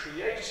life is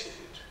created,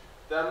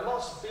 there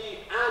must be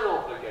an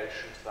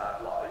obligation to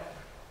that life,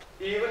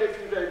 even if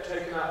you don't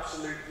take an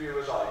absolute view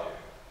as I do.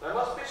 There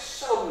must be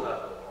some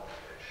level of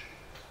obligation,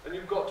 and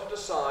you've got to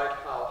decide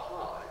how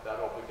high that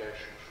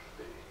obligation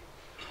should be.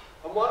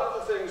 And one of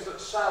the things that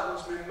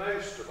saddens me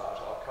most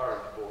about our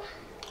current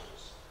abortion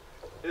laws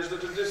is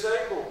that a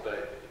disabled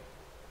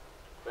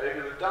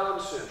baby with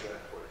Down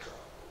syndrome, for example,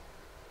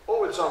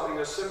 or with something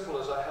as simple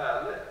as a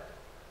hair lip,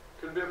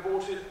 can be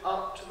aborted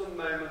up to the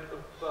moment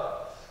of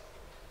birth.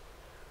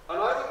 And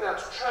I think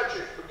that's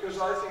tragic, because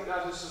I think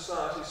that is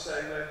society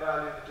saying they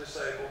value the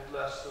disabled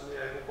less than the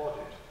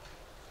able-bodied.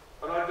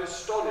 And I'd be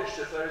astonished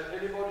if there is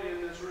anybody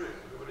in this room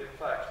who would in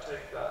fact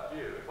take that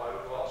view if I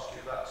were to ask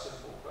you that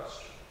simple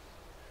question.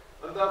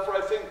 And therefore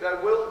I think there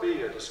will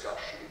be a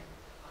discussion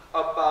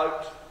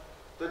about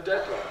the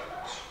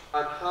deadlines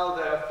and how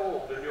they are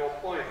formed, and your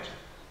point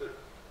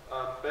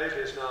that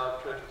babies now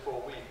at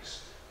 24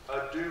 weeks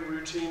do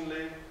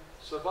routinely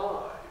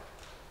survive.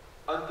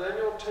 And then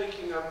you're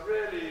taking a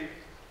really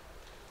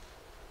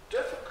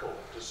difficult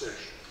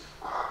decision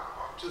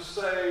to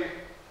say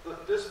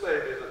that this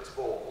baby that's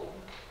born,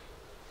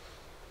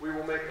 we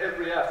will make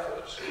every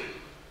effort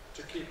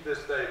to keep this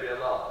baby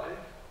alive,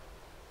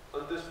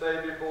 and this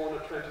baby born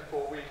at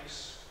 24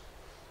 weeks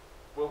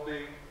will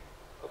be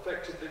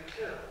effectively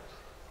killed.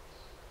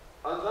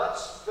 And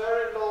that's a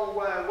very long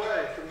way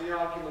away from the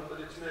argument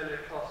that it's merely a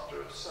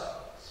cluster of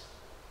cells.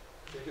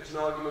 I think it's an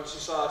argument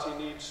society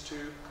needs to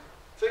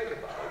think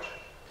about,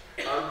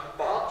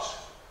 but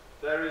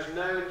there is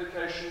no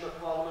indication that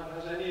Parliament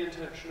has any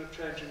intention of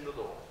changing the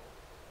law.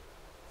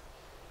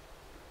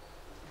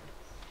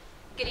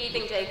 Good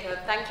evening, Jacob.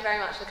 Thank you very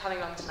much for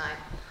coming on tonight.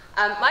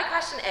 My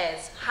question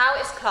is, how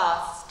is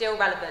class still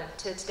relevant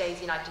to today's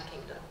United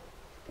Kingdom?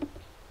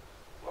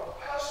 Well,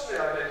 personally,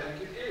 I don't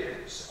think it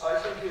is. I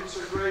think it's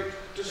a great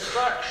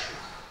distraction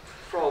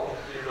from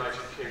the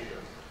United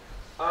Kingdom.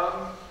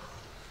 I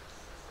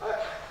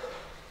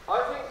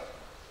think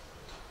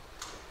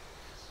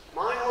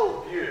my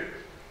whole view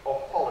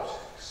of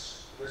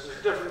politics, this is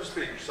a different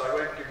speech, so I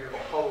won't give you the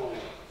whole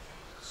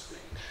speech,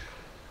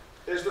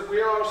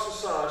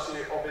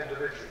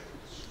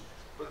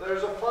 there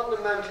is a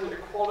fundamental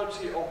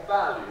equality of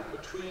value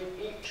between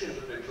each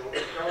individual,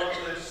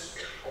 regardless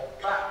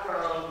of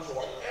backgrounds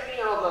or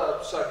any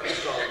other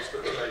circumstance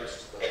that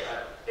relates to them,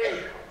 their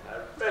income,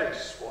 their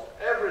race,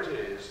 whatever it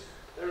is.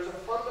 There is a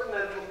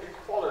fundamental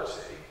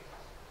equality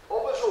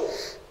of us all.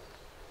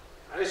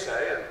 I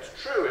say, and it's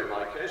true in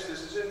my case,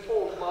 this is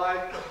informed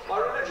by my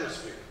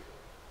religious view,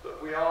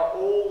 that we are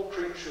all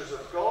creatures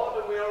of God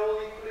and we are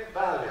all equally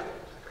valuable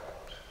to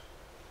God.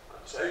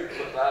 And so you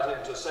put that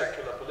into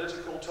secular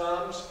political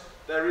terms,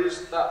 there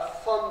is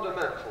that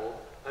fundamental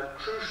and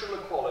crucial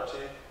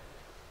equality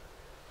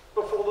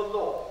before the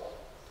law.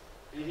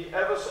 Be he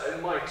ever so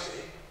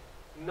mighty,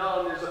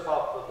 none is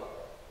above the law.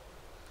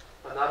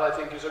 And that, I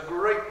think, is a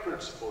great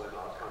principle in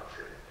our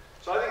country.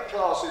 So I think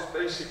class is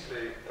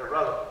basically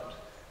irrelevant,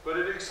 but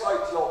it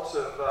excites lots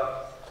of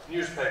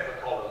newspaper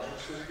columns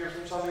because it gives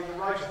them something to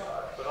write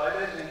about. But I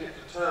don't think it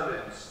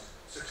determines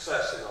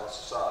success in our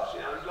society.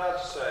 And I'm glad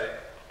to say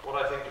what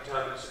I think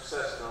determines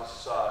success in our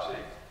society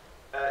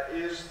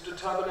is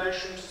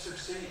determination to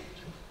succeed.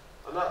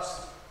 And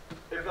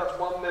if that's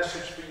one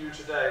message for you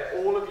today,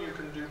 all of you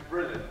can do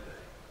brilliantly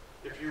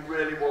if you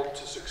really want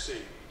to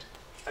succeed.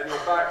 And your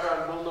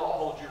background will not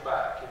hold you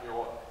back in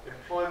your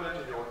employment,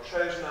 in your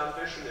chosen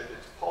ambition, if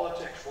it's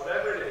politics,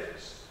 whatever it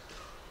is.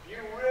 If you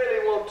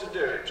really want to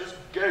do it, just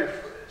go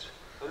for it.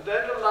 And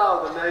don't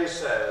allow the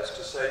naysayers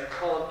to say you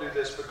can't do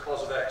this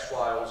because of X,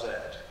 Y, or Z.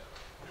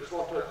 You just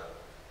want to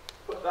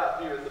put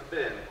that view in the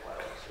bin, quite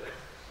honestly.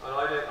 And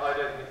I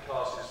don't think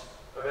class is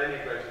of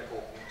any great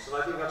importance, and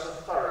I think that's a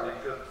thoroughly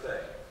good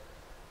thing.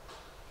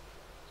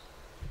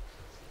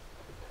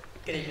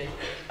 Good evening.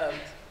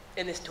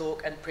 In this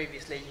talk and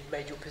previously, you've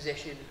made your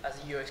position as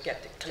a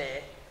Eurosceptic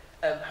clear.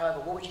 However,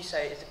 what would you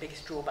say is the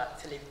biggest drawback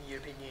to leaving the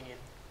European Union?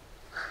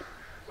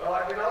 Well,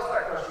 I've been asked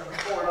that question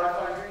before, and I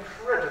find it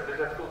incredibly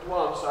difficult to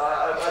answer.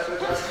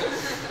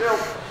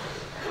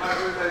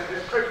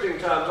 In cricketing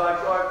terms,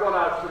 I've gone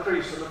out to the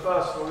crease, and the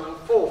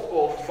fourth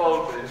ball to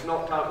bowl me has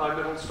knocked out my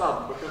middle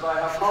stump because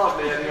I have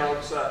hardly any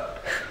answer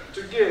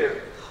to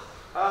give.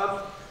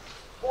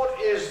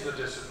 What is the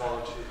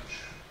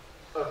disadvantage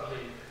of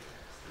leaving?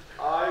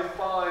 I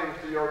find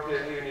the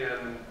European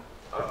Union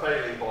a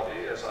failing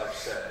body, as I've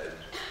said.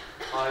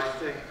 I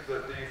think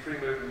that the free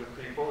movement of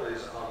people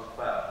is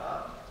unfair.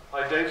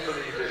 I don't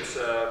believe it's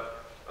a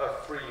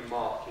free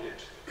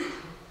market.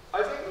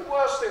 I think the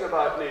worst thing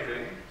about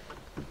leaving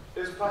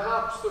is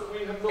perhaps that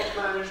we have not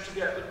managed to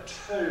get the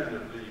tone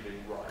of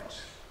leaving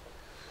right.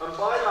 And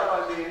by that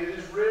I mean it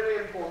is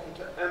really important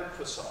to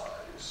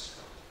emphasise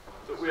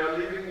that we are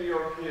leaving the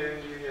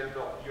European Union,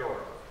 not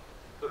Europe.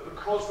 That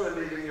because we're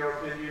leaving the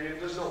European Union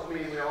does not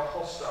mean we are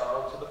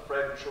hostile to the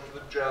French or to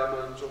the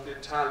Germans or the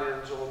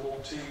Italians or the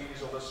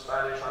Maltese or the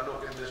Spanish. I'm not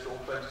going to list all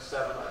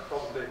 27. I'd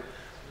probably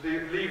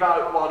leave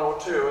out one or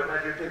two and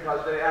then you think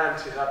I'd be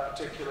anti that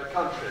particular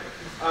country.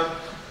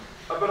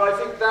 But I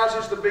think that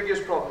is the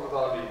biggest problem of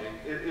our leaving.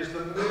 It is the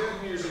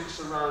mood music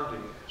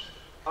surrounding it.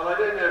 And I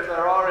don't know if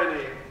there are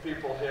any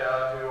people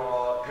here who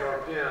are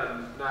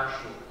European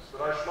nationals,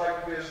 but I should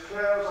like to be as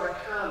clear as I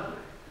can be.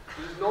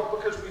 It is not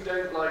because we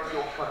don't like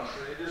your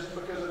country, it isn't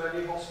because of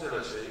any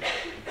hostility.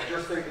 We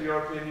just think the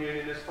European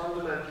Union is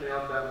fundamentally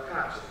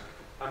undemocratic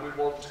and we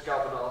want to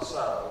govern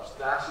ourselves.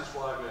 That is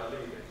why we are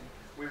leaving.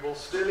 We will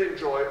still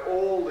enjoy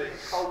all the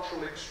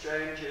cultural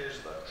exchanges,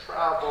 the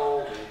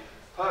travel, the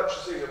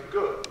purchasing of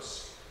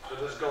goods that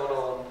has gone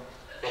on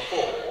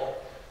before,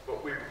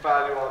 but we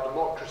value our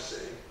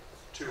democracy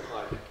too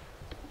highly.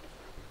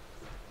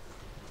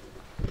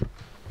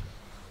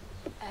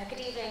 Good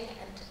evening,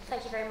 and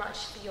thank you very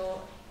much for your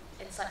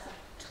insightful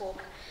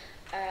talk.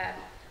 I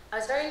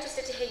was very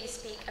interested to hear you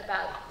speak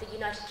about the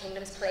United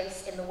Kingdom's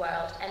place in the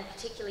world, and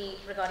particularly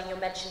regarding your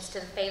mentions to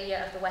the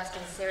failure of the West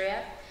in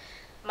Syria.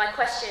 My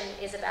question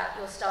is about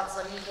your stance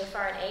on UK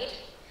foreign aid.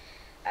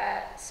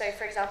 So,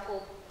 for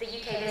example, the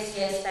UK this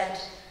year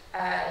spent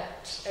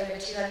over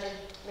 £200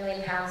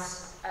 million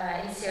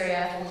in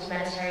Syria for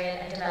humanitarian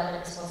and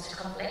development response to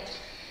conflict.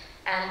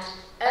 And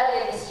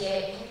earlier this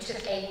year, you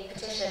took a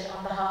petition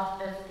on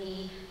behalf of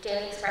the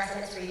Daily Express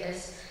and its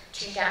readers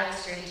to Downing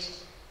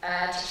Street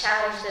to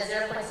challenge the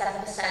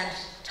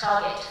 0.7%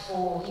 target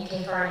for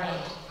UK foreign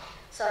aid.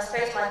 So I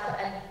suppose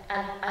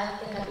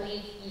I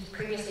believe you've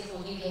previously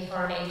called UK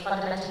foreign aid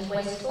fundamentally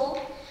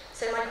wasteful.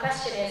 So my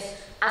question is,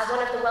 as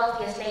one of the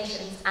wealthiest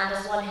nations and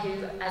as one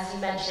who, as you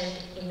mentioned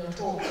in your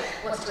talk,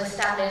 wants to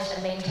establish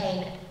and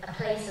maintain a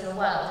place in the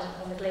world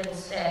and on the global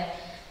sphere,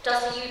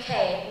 does the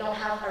UK not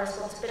have a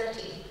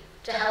responsibility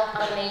to help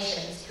other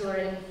nations who are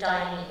in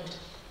dire need?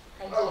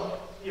 Thank you.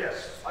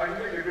 Yes, I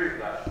completely agree with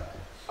that.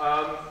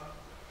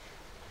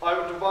 I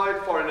would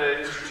divide foreign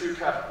aid into two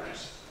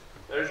categories.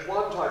 There is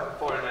one type of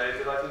foreign aid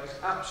that I think is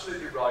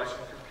absolutely right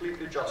and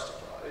completely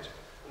justified,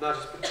 and that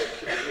is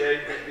particularly the aid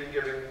we've been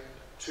giving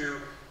to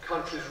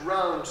countries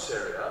around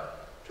Syria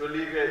to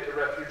alleviate the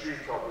refugee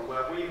problem,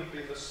 where we have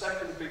been the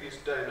second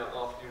biggest donor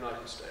after the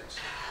United States.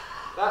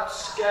 That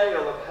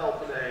scale of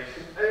help and aid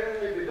can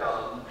only be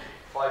done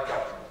by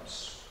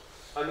governments,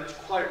 and it's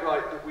quite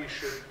right that we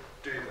should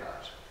do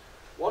that.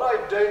 What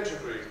I don't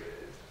agree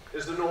with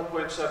is the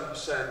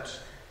 0.7%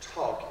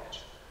 target.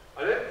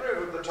 I don't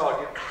approve of the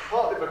target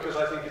partly because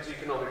I think it's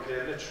economically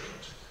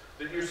illiterate,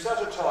 that you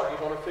set a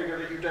target on a figure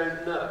that you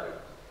don't know.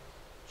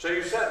 So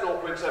you set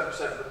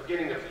 0.7% at the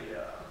beginning of the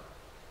year,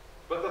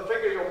 but the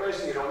figure you're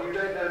basing it on you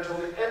don't know until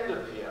the end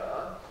of the year,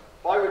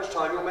 by which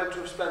time you're meant to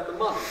have spent the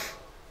money.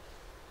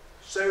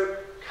 So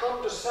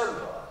come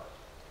December,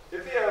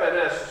 if the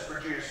ONS has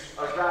produced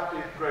a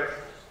rapid growth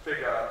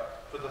figure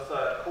for the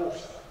third quarter,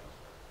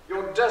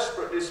 you're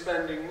desperately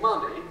spending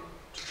money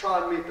to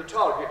try and meet the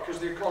target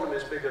because the economy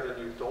is bigger than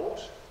you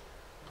thought,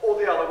 or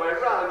the other way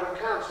around, you're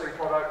cancelling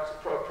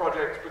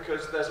projects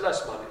because there's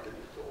less money than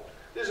you thought.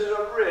 This is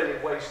a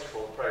really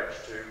wasteful approach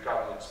to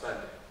government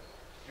spending.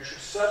 You should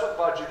set a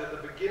budget at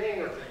the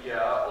beginning of the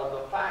year on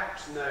the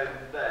facts known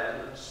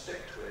then and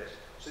stick to it,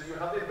 so you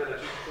have the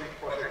ability to think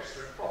projects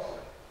through properly.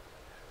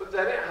 But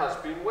then it has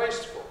been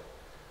wasteful.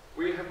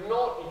 We have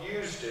not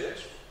used it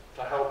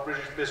to help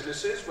British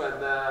businesses when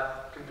they're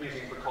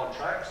competing for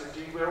contracts.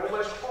 Indeed, we're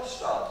almost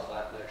hostile to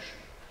that notion.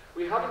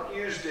 We haven't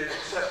used it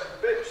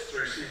except bits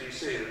through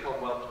CDC, the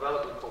Commonwealth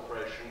Development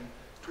Corporation,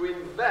 to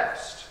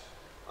invest.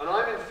 And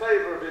I'm in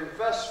favour of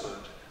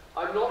investment.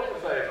 I'm not in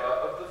favour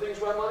of the things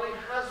where money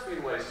has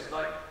been wasted,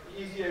 like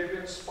the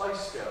Ethiopian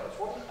Spice Girls.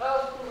 What on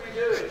earth are we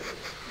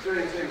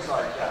doing things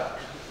like that?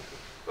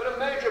 But a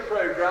major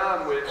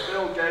programme with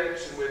Bill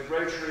Gates and with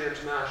Rotary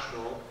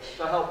International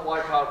to help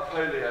wipe out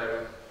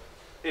polio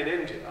in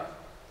India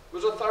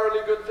was a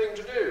thoroughly good thing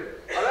to do.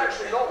 I'm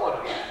actually not one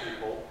of those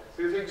people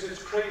who thinks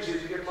it's crazy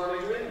to give money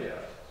to India.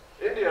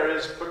 India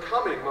is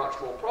becoming much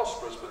more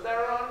prosperous, but there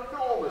are an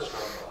enormous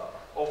number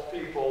of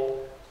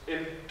people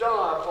in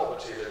dire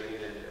poverty living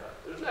in India.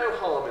 There's no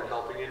harm in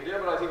helping India,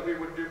 but I think we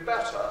would do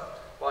better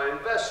by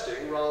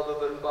investing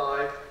rather than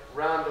by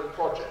random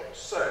projects.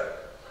 So,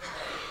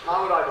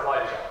 how would I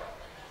divide it up?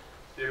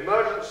 The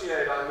emergency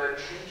aid I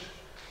mentioned,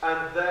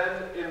 and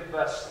then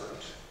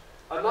investment.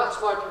 And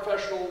that's my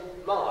professional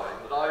line,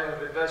 that I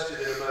have invested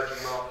in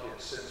emerging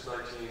markets since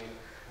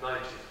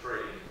 1993.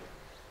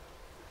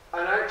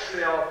 And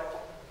actually our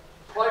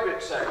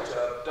private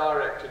sector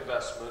direct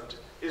investment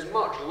is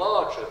much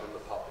larger than the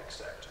public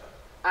sector.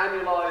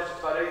 Annualized, it's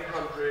about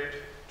 $800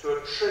 to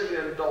 $1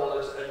 trillion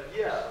a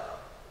year,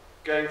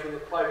 going from the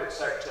private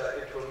sector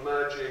into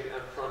emerging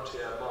and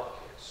frontier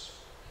markets.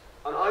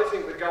 And I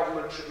think the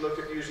government should look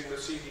at using the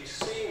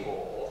CDC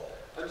more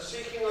and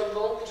seeking a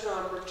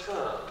long-term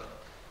return.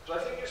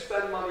 Because I think you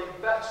spend money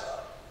better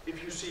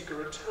if you seek a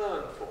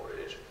return for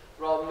it,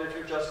 rather than if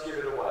you just give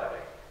it away.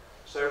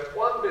 So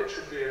one bit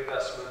should be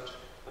investment,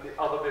 and the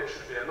other bit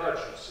should be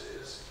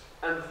emergencies,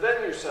 and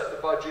then you set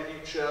the budget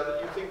each year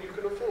that you think you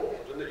can afford,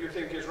 and that you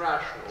think is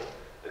rational,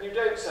 and you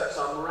don't set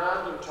some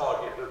random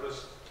target that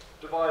was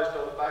devised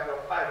on the back of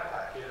a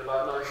backpack in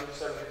about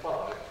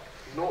 1975.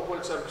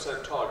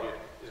 0.7% target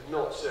is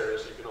not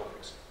serious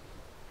economics.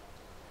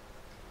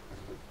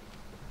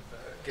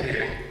 Good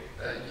evening.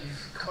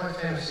 You've quite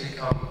famously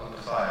come under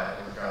fire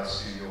in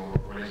regards to your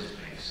religious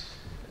beliefs.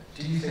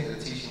 Do you think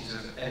that teachings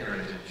of any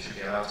religion should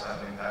be allowed to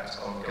have an impact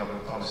on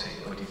government policy,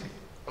 or do you think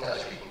that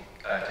should be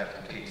kept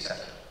completely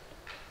separate?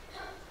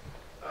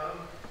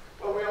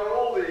 Well, we are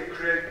all the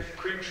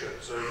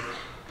creatures of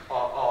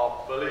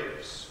our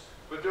beliefs,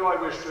 but do I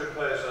wish to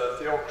impose a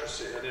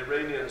theocracy, an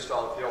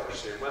Iranian-style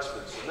theocracy in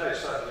Westminster? No,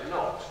 certainly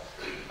not.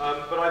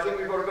 But I think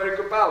we've got a very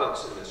good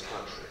balance in this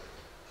country.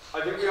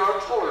 I think we are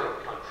a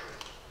tolerant country.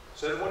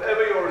 So that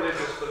whatever your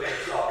religious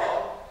beliefs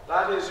are,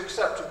 that is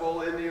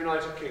acceptable in the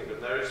United Kingdom.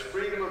 There is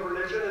freedom of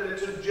religion, and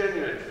it's a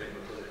genuine freedom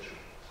of religion.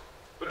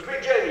 But to be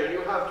genuine,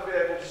 you have to be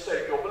able to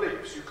state your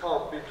beliefs. You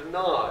can't be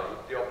denied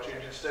the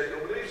opportunity to state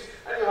your beliefs,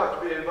 and you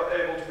have to be able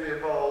to be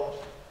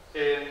involved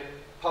in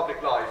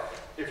public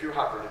life if you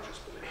have religious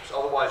beliefs.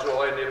 Otherwise,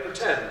 you're only a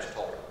pretend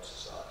tolerant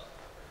society.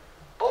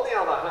 On the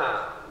other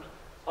hand,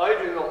 I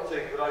do not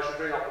think that I should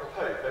bring up the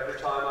Pope every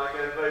time I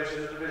go and vote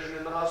in a division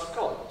in the House of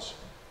Commons.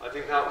 I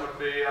think that would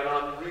be an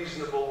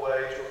unreasonable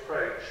way to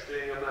approach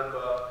being a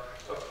member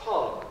of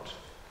Parliament.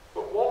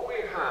 But what we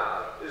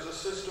have is a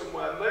system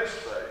where most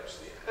votes,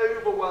 the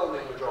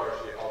overwhelming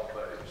majority of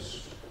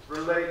votes,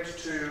 relate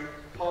to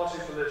party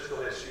political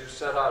issues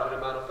set out in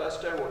a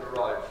manifesto or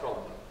derived from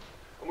them.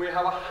 And we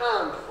have a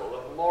handful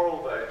of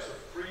moral votes, of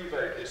free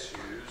vote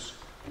issues,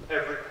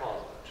 every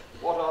Parliament.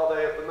 What are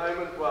they at the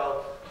moment?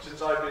 Well,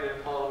 since I've been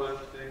in Parliament,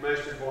 the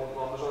most important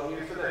one was on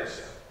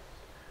euthanasia.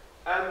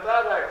 And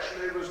that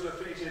actually was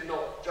defeated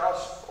not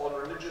just on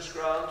religious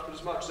grounds, but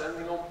as much as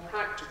anything on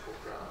practical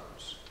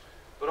grounds.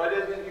 But I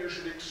don't think you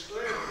should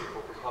exclude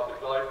people from public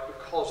life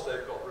because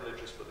they've got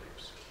religious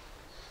beliefs.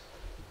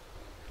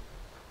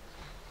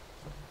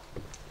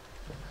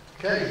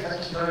 Okay,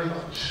 thank you very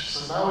much.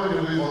 So now we're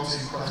going to move on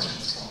to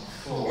questions from the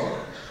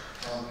floor.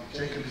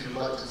 Jacob, if you'd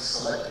like to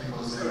select people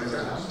as they raise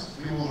their hand.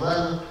 We will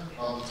then,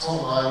 Tom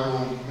and I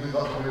will move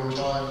up and we will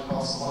try and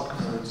pass the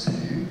microphone to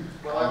you.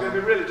 Well, I'm going to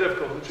be really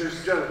difficult to choose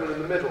the gentleman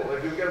in the middle.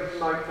 If you get the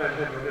microphone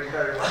here, you'll do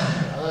very well.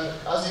 And then,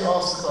 as you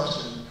ask the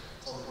question,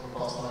 Tom will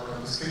pass the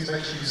microphone. Please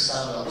make sure you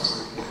stand up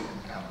so we can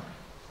get the camera.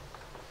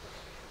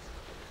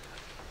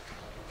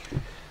 Hi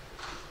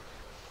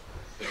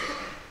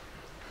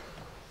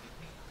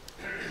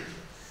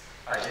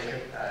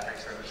Jacob,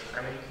 thanks very much for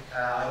coming.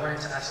 I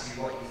wanted to ask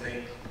you what you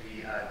think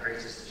the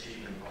greatest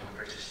achievement of the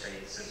British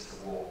state since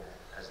the war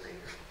has been.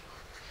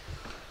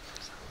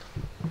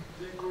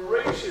 The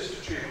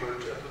greatest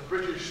achievement of the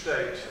British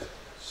state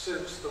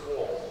since the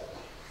war?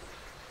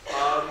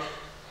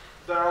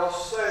 There are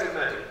so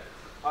many.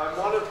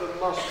 One of them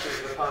must be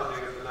the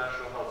founding of the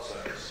National Health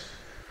Service.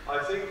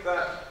 I think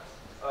that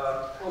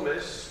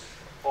promise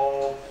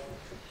of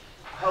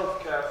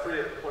healthcare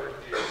free at the point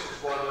of use is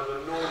one of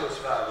enormous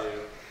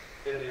value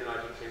in the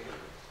United Kingdom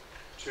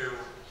to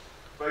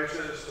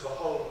voters, to the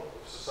whole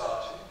of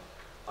society.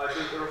 I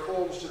think the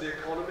reforms to the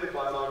economy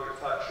by Margaret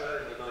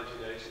Thatcher in the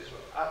 1980s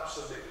were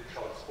absolutely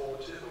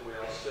transformative, and we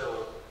are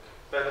still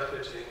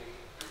benefiting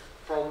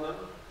from them.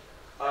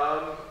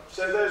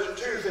 So those are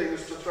two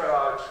things to throw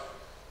out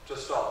to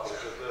start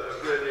with,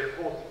 the really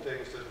important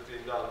things that have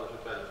been done that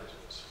have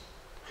benefited us.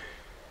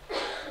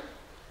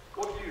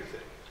 What do you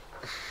think?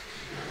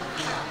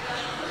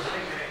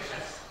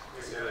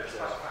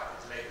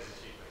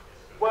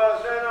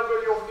 Well, no,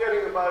 but you're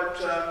forgetting about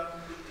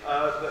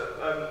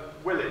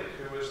Willing,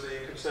 who was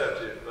the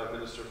Conservative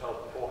Minister of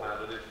Health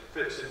beforehand, and it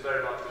fits in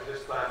very much with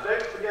his plan.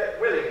 Don't forget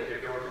Willing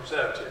if you're a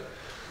Conservative.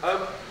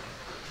 Now,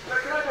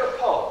 can I do a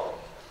poll?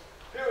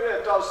 Who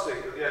here does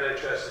think that the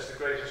NHS is the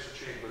greatest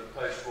achievement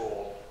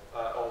post-war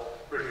of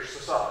British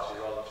society,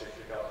 rather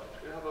particularly government?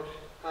 Can you have a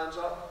hands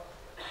up?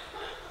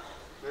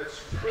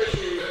 It's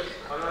pretty,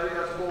 I think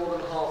that's more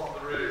than half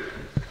of the room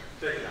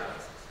think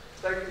that.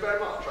 Thank you very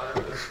much.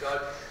 I'm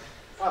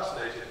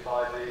fascinated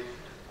by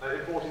the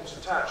importance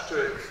attached to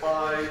it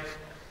by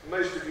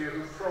most of you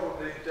who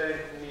probably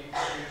don't need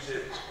to use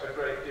it a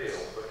great deal,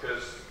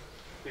 because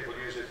people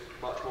use it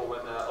much more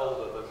when they're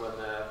older than when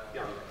they're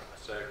younger.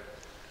 So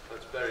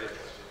that's very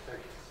interesting. Thank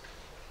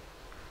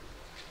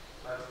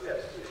you.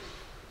 Yes, please.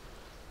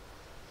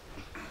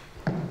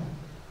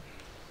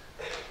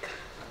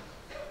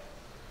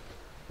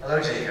 Hello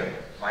Jacob,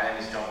 my name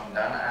is Jonathan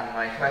Dunn, and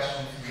my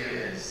question for you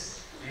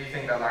is, do you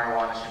think that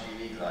marijuana should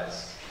be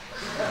legalised?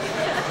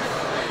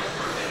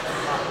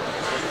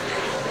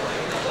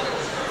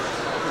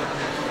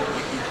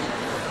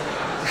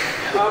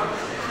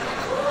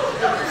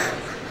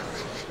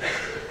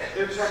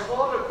 It's a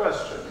harder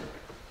question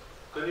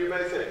than you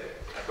may think,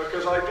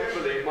 because I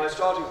do believe my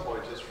starting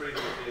point is freedom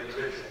of the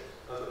individual,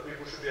 and that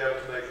people should be able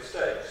to make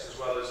mistakes as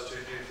well as to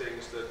do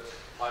things that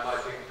I might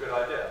think a good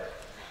idea.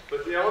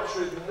 But the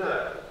answer is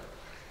no.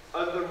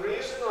 And the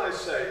reason I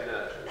say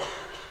no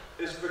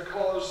is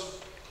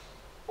because,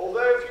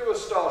 although if you were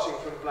starting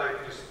from a blank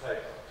piece of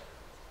paper,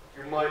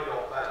 you might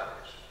not ban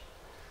it.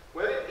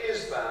 When it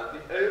is banned,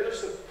 the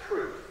onus of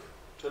proof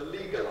to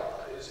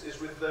legalise is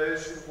with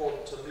those who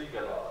want to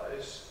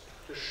legalise,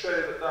 to show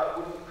that that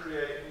wouldn't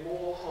create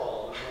more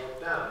harm and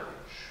more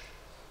damage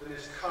than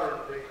is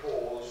currently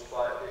caused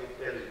by it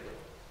being illegal.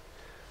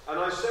 And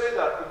I say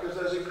that because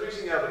there's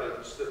increasing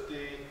evidence that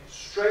the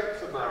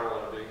strength of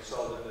marijuana being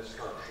sold in this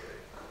country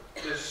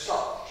is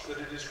such that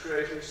it is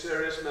creating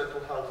serious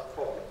mental health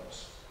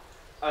problems.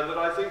 And that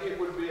I think it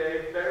would be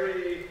a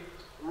very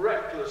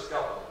reckless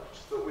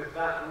government that with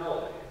that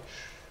knowledge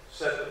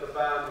said that the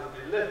ban would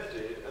be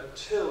lifted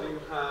until you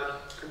had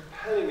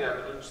compelling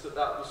evidence that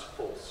that was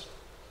false.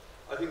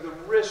 I think the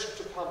risk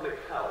to public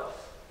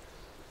health,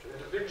 to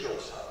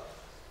individuals' health,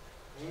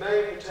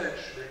 may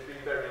potentially be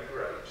very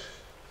great,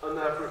 and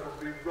therefore it would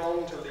be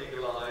wrong to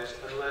legalise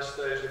unless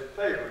those in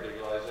favour of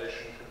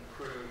legalisation can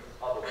prove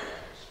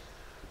otherwise.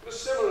 A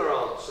similar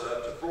answer,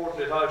 to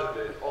broaden it out a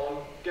bit,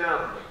 on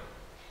gambling.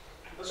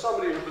 As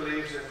somebody who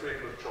believes in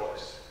freedom of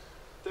choice,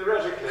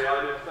 theoretically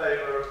I'm in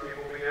favour of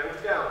people being able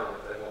to gamble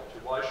if they want to.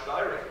 Why should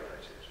I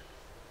regulate it?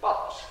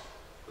 But,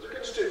 as a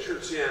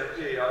constituency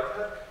MP, I've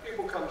had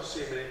people come to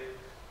see me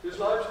whose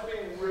lives have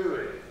been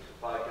ruined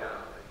by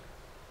gambling.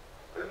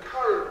 And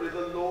currently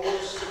the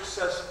laws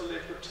successfully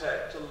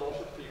protect a lot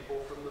of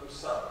people from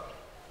themselves.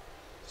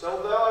 So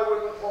although I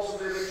wouldn't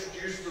possibly have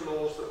introduced the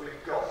laws that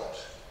we've got,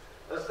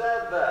 as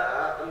they're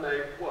there and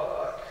they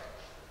work,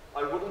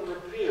 I wouldn't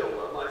repeal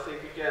them. I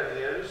think, again,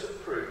 the onus of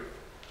proof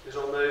is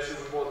on those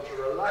who would want to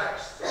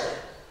relax them,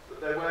 but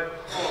they won't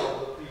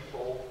harm the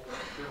people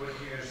who would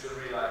use the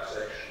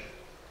relaxation,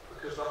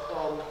 because the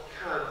harm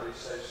can be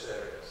so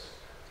serious.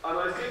 And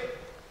I think,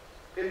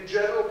 in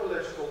general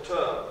political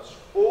terms,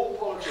 all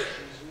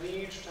politicians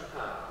need to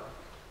have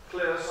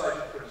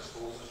clear-sighted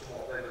principles as to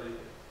what they believe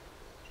in.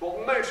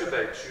 What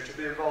motivates you to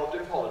be involved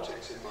in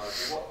politics, in my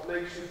view, what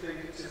makes you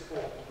think it's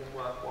important and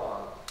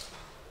worthwhile.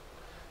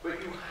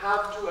 But you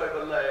have to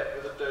overlay it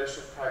with a dose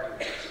of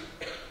pragmatism.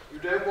 You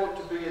don't want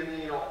to be in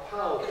the Enoch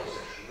Powell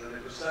position, and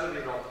it was so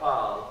Enoch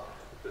Powell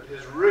that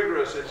his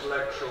rigorous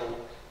intellectual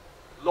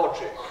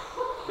logic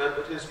meant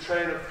that his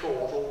train of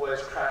thought always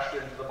crashed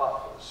into the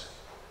buffers.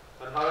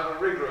 And however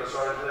rigorous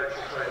our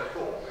intellectual train of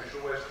thought, we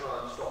should always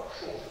try and stop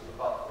short of the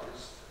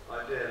buffers,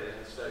 ideally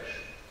in the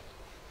station.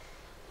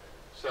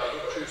 So I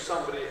will choose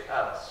somebody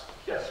else.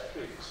 Yes,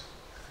 please.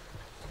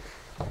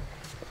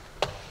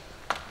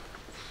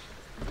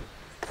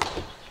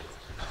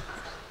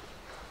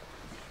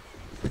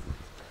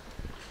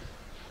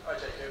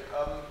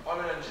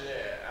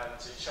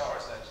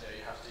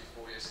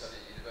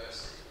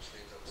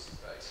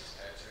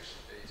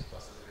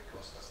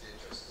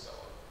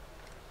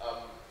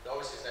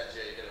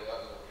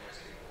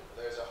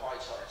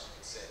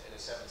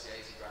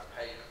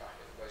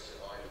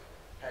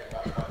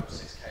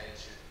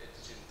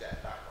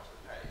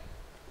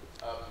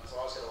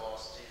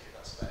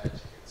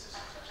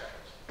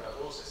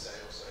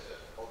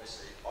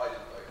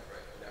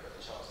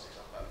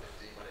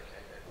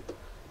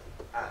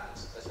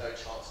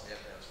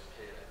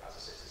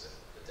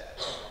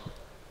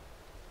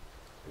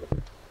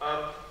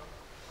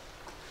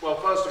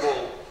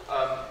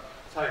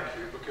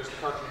 because the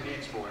country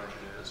needs more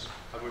engineers,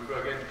 and we're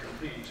going to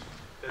compete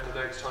in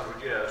the next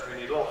 100 years.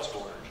 We need lots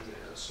more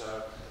engineers,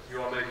 so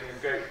you are making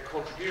a great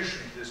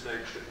contribution to this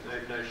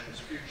nation's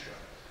future.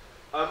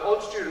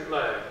 On student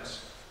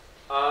loans,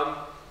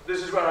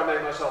 this is where I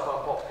make myself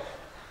unpopular,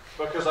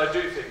 because I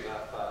do think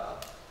they're fair.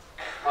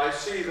 I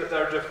see that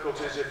there are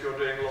difficulties if you're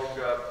doing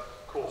longer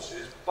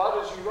courses, but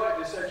as you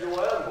rightly said, you'll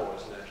earn more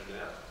as an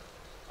engineer.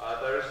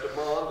 There is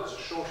demand, there's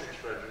a shortage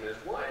for engineers.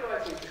 Why do I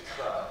think it's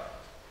fair?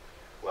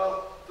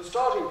 Well, the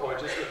starting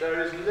point is that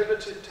there is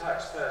limited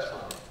taxpayers'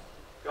 money.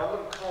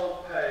 Government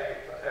can't pay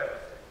for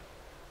everything.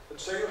 And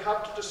so you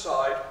have to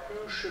decide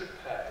who should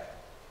pay.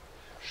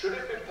 Should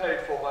it be paid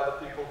for by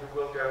the people who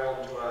will go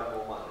on to earn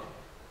more money?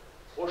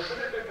 Or should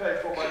it be paid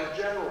for by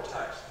the general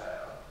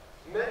taxpayer,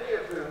 many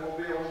of whom will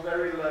be on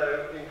very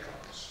low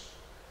incomes?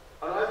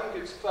 And I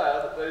think it's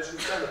fair that those who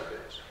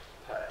benefit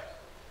pay.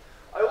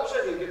 I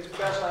also think it's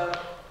better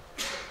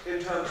in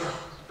terms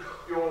of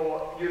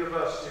your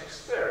university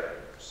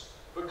experience,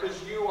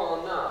 because you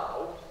are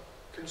now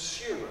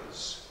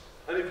consumers,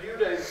 and if you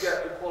don't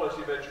get the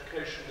quality of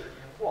education that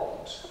you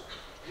want,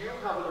 you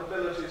have an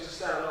ability to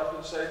stand up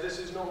and say, this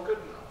is not good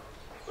enough.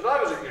 When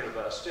I was at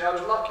university, I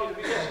was lucky to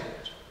be getting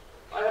it.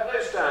 I had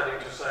no standing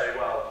to say,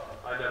 well,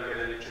 I never get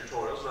any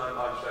tutorials, and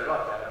I was very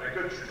lucky. I had very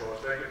good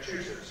tutorials, very good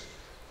tutors.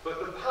 But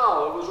the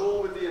power was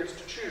all with the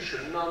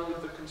institution, none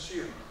with the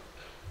consumer.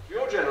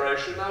 Your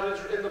generation, that is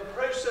in the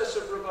process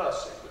of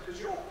reversing,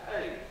 because you're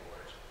paying for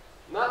it.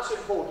 And that's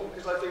important,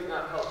 because I think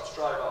that helps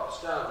drive up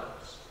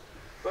standards.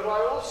 But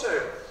I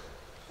also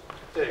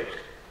think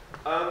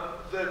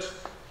that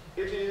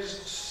it is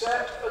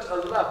set at a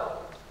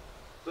level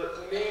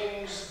that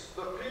means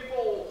that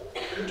people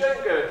who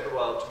don't go into the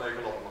world to make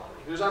a lot of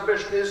money, whose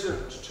ambition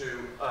isn't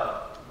to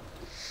earn,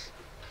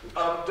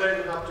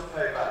 don't have to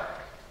pay back.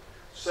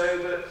 So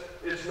that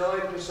it's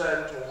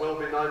 9% or will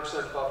be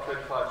 9% above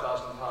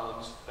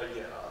 £25,000 a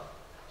year.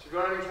 So if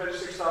you're earning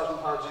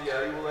 £26,000 a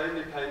year, you will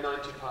only pay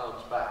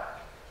 £90 back.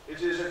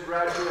 It is a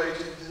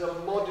graduated, it is a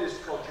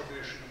modest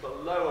contribution for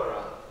lower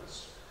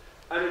earners,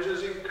 and it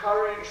has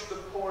encouraged the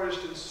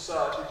poorest in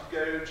society to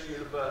go to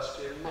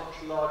university in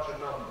much larger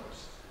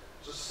numbers.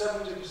 There's a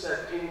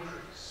 70%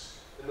 increase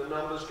in the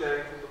numbers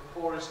going from the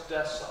poorest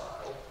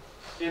decile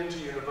into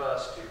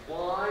university.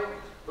 Why?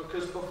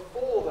 Because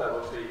before there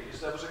were fees,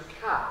 there was a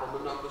cap on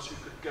the numbers who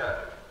could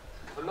go.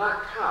 And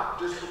that cap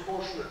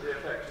disproportionately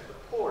affected the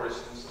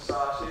poorest in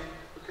society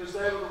because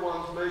they were the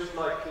ones most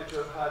likely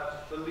to have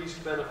had the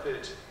least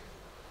benefit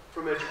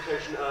from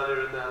education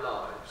earlier in their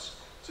lives.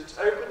 So it's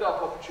opened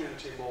up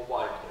opportunity more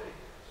widely.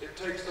 It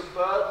takes the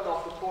burden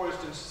off the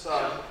poorest in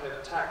society to pay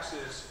the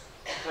taxes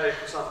to pay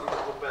for something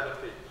that will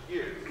benefit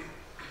you.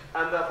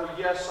 And therefore,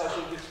 yes, I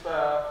think it's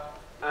fair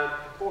and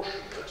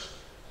proportionate.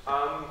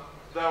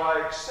 Though I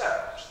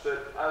accept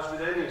that, as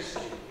with any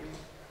scheme,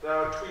 there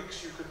are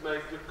tweaks you could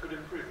make that could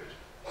improve it.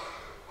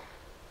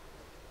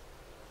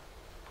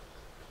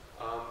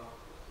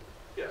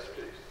 Yes,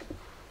 please.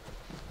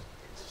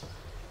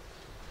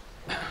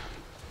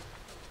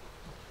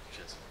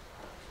 Cheers.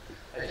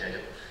 Hey,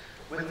 Jacob.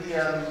 With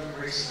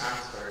the recent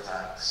Antifa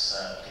attacks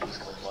at King's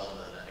College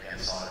London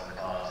against Simon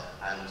McCard,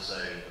 and also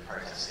the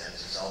protests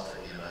against yourself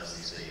at the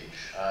university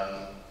speech,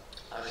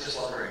 I was just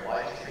wondering,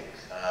 why do you think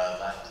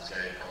left is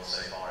going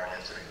so far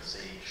against during the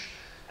speech?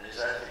 And is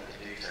there anything you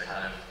can do to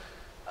kind of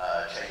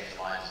change the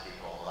minds of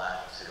people on the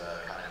left to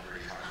kind of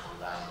really try and pull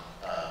down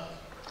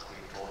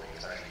people talking,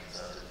 especially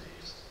conservative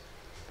views?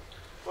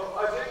 Well,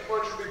 I think one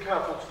should be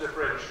careful to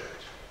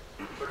differentiate,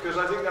 because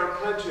I think there are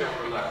plenty on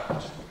the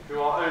left who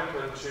are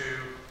open to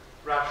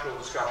rational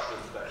discussion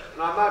and debate.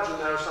 And I imagine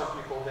there are some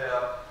people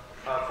here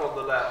from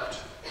the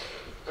left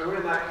who are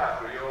in that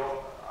category.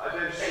 I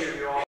don't assume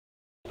you are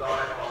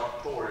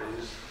die-hard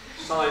Tories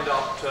signed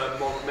up to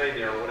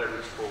Monomania or whatever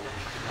it's called.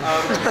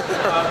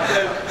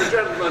 The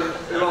gentleman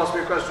who asked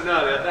me a question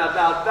earlier, now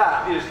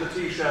that is the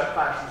T-shirt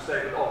fashion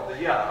statement of the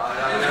year.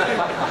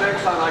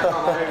 Next time I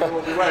come, I hope you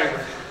will be wearing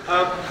them.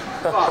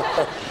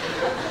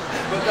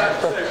 But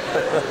that's it.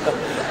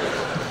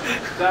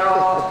 There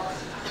are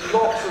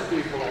lots of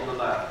people on the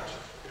left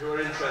who are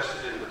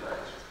interested in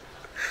debate.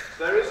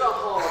 There is a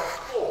hard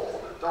core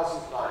that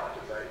doesn't like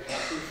debate, who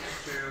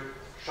seeks to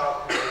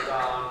shut people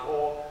down,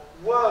 or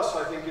worse,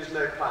 I think, is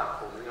no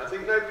platforming. I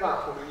think no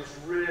platforming is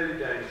really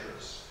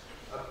dangerous,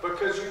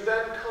 because you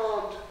then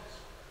can't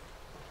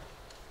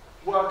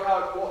work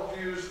out what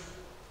views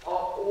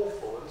are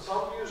awful, and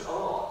some views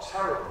are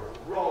terrible,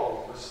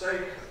 wrong,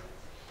 mistaken.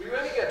 But you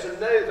only get to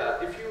know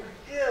that if you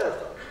hear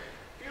them.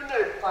 If you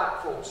no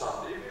platform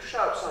somebody, if you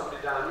shout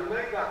somebody down, you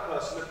make that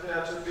person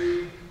appear to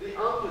be the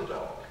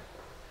underdog.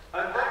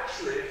 And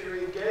actually, if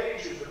you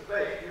engage in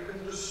debate, you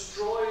can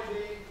destroy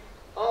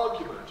the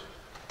argument.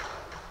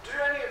 Do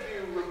any of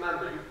you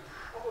remember, you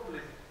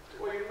probably,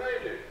 well, you may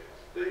do,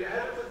 the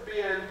head of the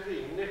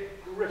BNP,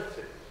 Nick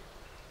Griffin,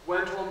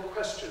 went on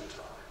Question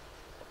Time.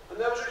 And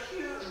there was a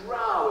huge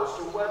row as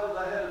to whether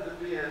the head of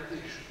the BNP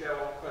should go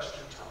on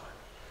Question Time.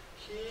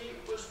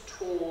 He was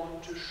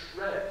torn to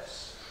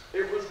shreds.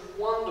 It was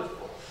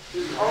wonderful.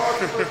 His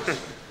arguments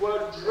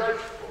were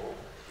dreadful,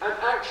 and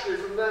actually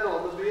from then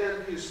on the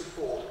BNP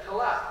support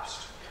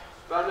collapsed.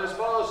 Baroness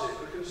Barzi,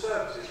 the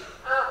Conservatives,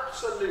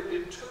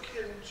 absolutely took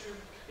him to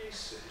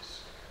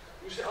pieces.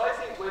 You see, I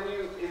think when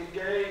you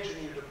engage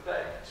and you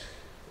debate,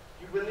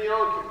 you win the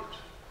argument.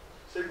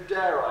 So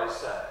dare I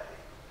say,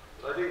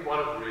 that I think one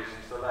of the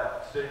reasons the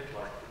left don't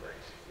like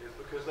debating is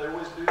because they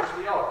always lose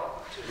the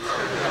argument.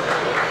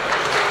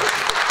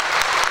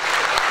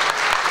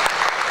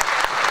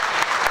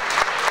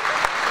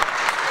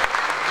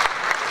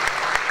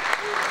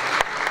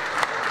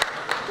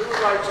 Who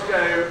would like to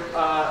go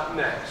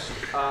next?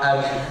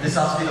 This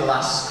has to be the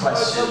last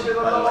question,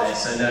 by the way,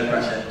 so no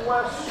pressure.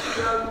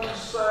 Question,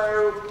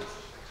 so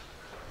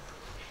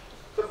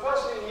the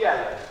person in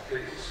yellow,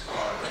 please.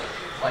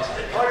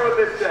 Are you a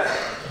bit deaf?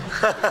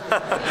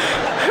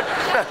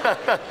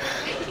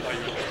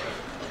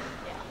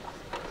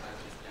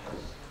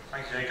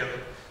 Thanks, Jacob.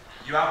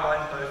 You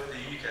outlined both the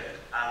UKIP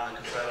and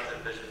the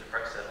Conservative vision for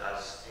Brexit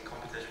as in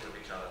competition with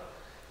each other.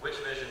 Which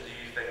vision do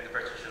you think the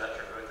British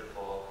electorate voted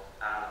for,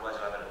 and where's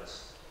your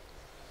evidence?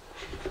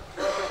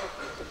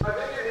 I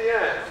think in the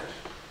end,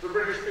 the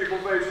British people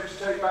voted to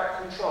take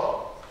back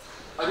control.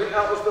 I think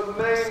that was the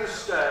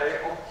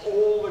mainstay of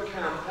all the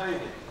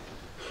campaigning.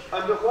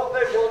 And that what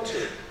they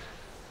wanted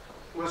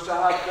was to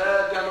have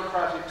their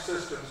democratic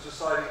systems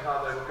deciding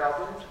how they were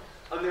governed,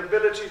 and the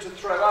ability to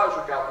throw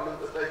out a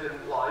government that they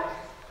didn't like,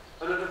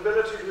 and an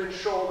ability to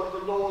ensure that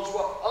the laws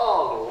were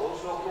our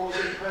laws, not laws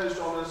imposed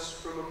on us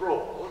from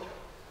abroad,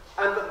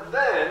 and that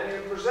then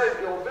you present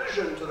your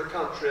vision to the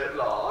country at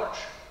large,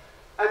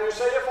 and you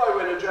say, if I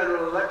win a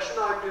general election,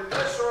 I'd do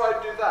this or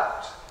I'd do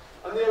that.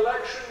 And the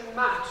election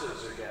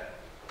matters again,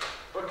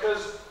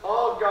 because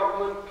our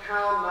government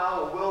can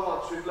now, or will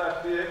once we've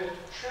left, be able to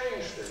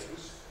change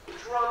things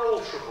which are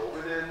unalterable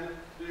within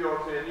the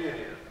European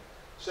Union.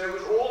 So it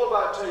was all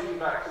about taking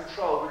back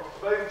control, which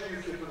both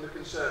UKIP and the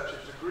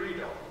Conservatives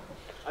agreed on.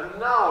 And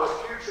now, at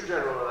future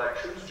general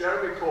elections,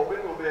 Jeremy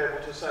Corbyn will be able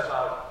to set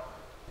out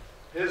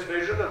his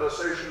vision of a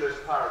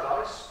socialist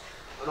paradise,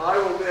 and I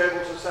will be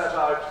able to set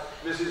out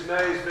Mrs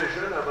May's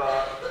vision of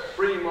a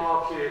free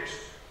market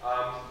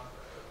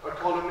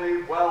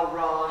economy,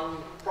 well-run,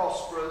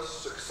 prosperous,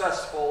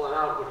 successful, and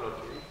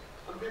outward-looking,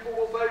 and people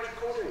will vote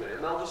accordingly,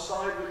 and they'll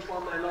decide which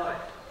one they like.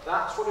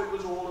 That's what it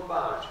was all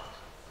about.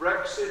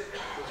 Brexit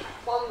was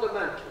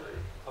fundamentally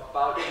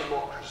about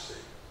democracy.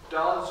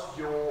 Does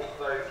your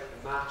vote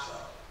matter?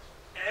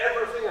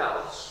 Everything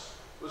else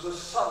was a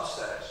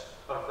subset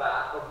of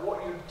that, of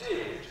what you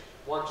did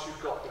once you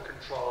got the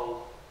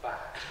control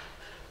back.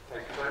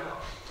 Thank you very much.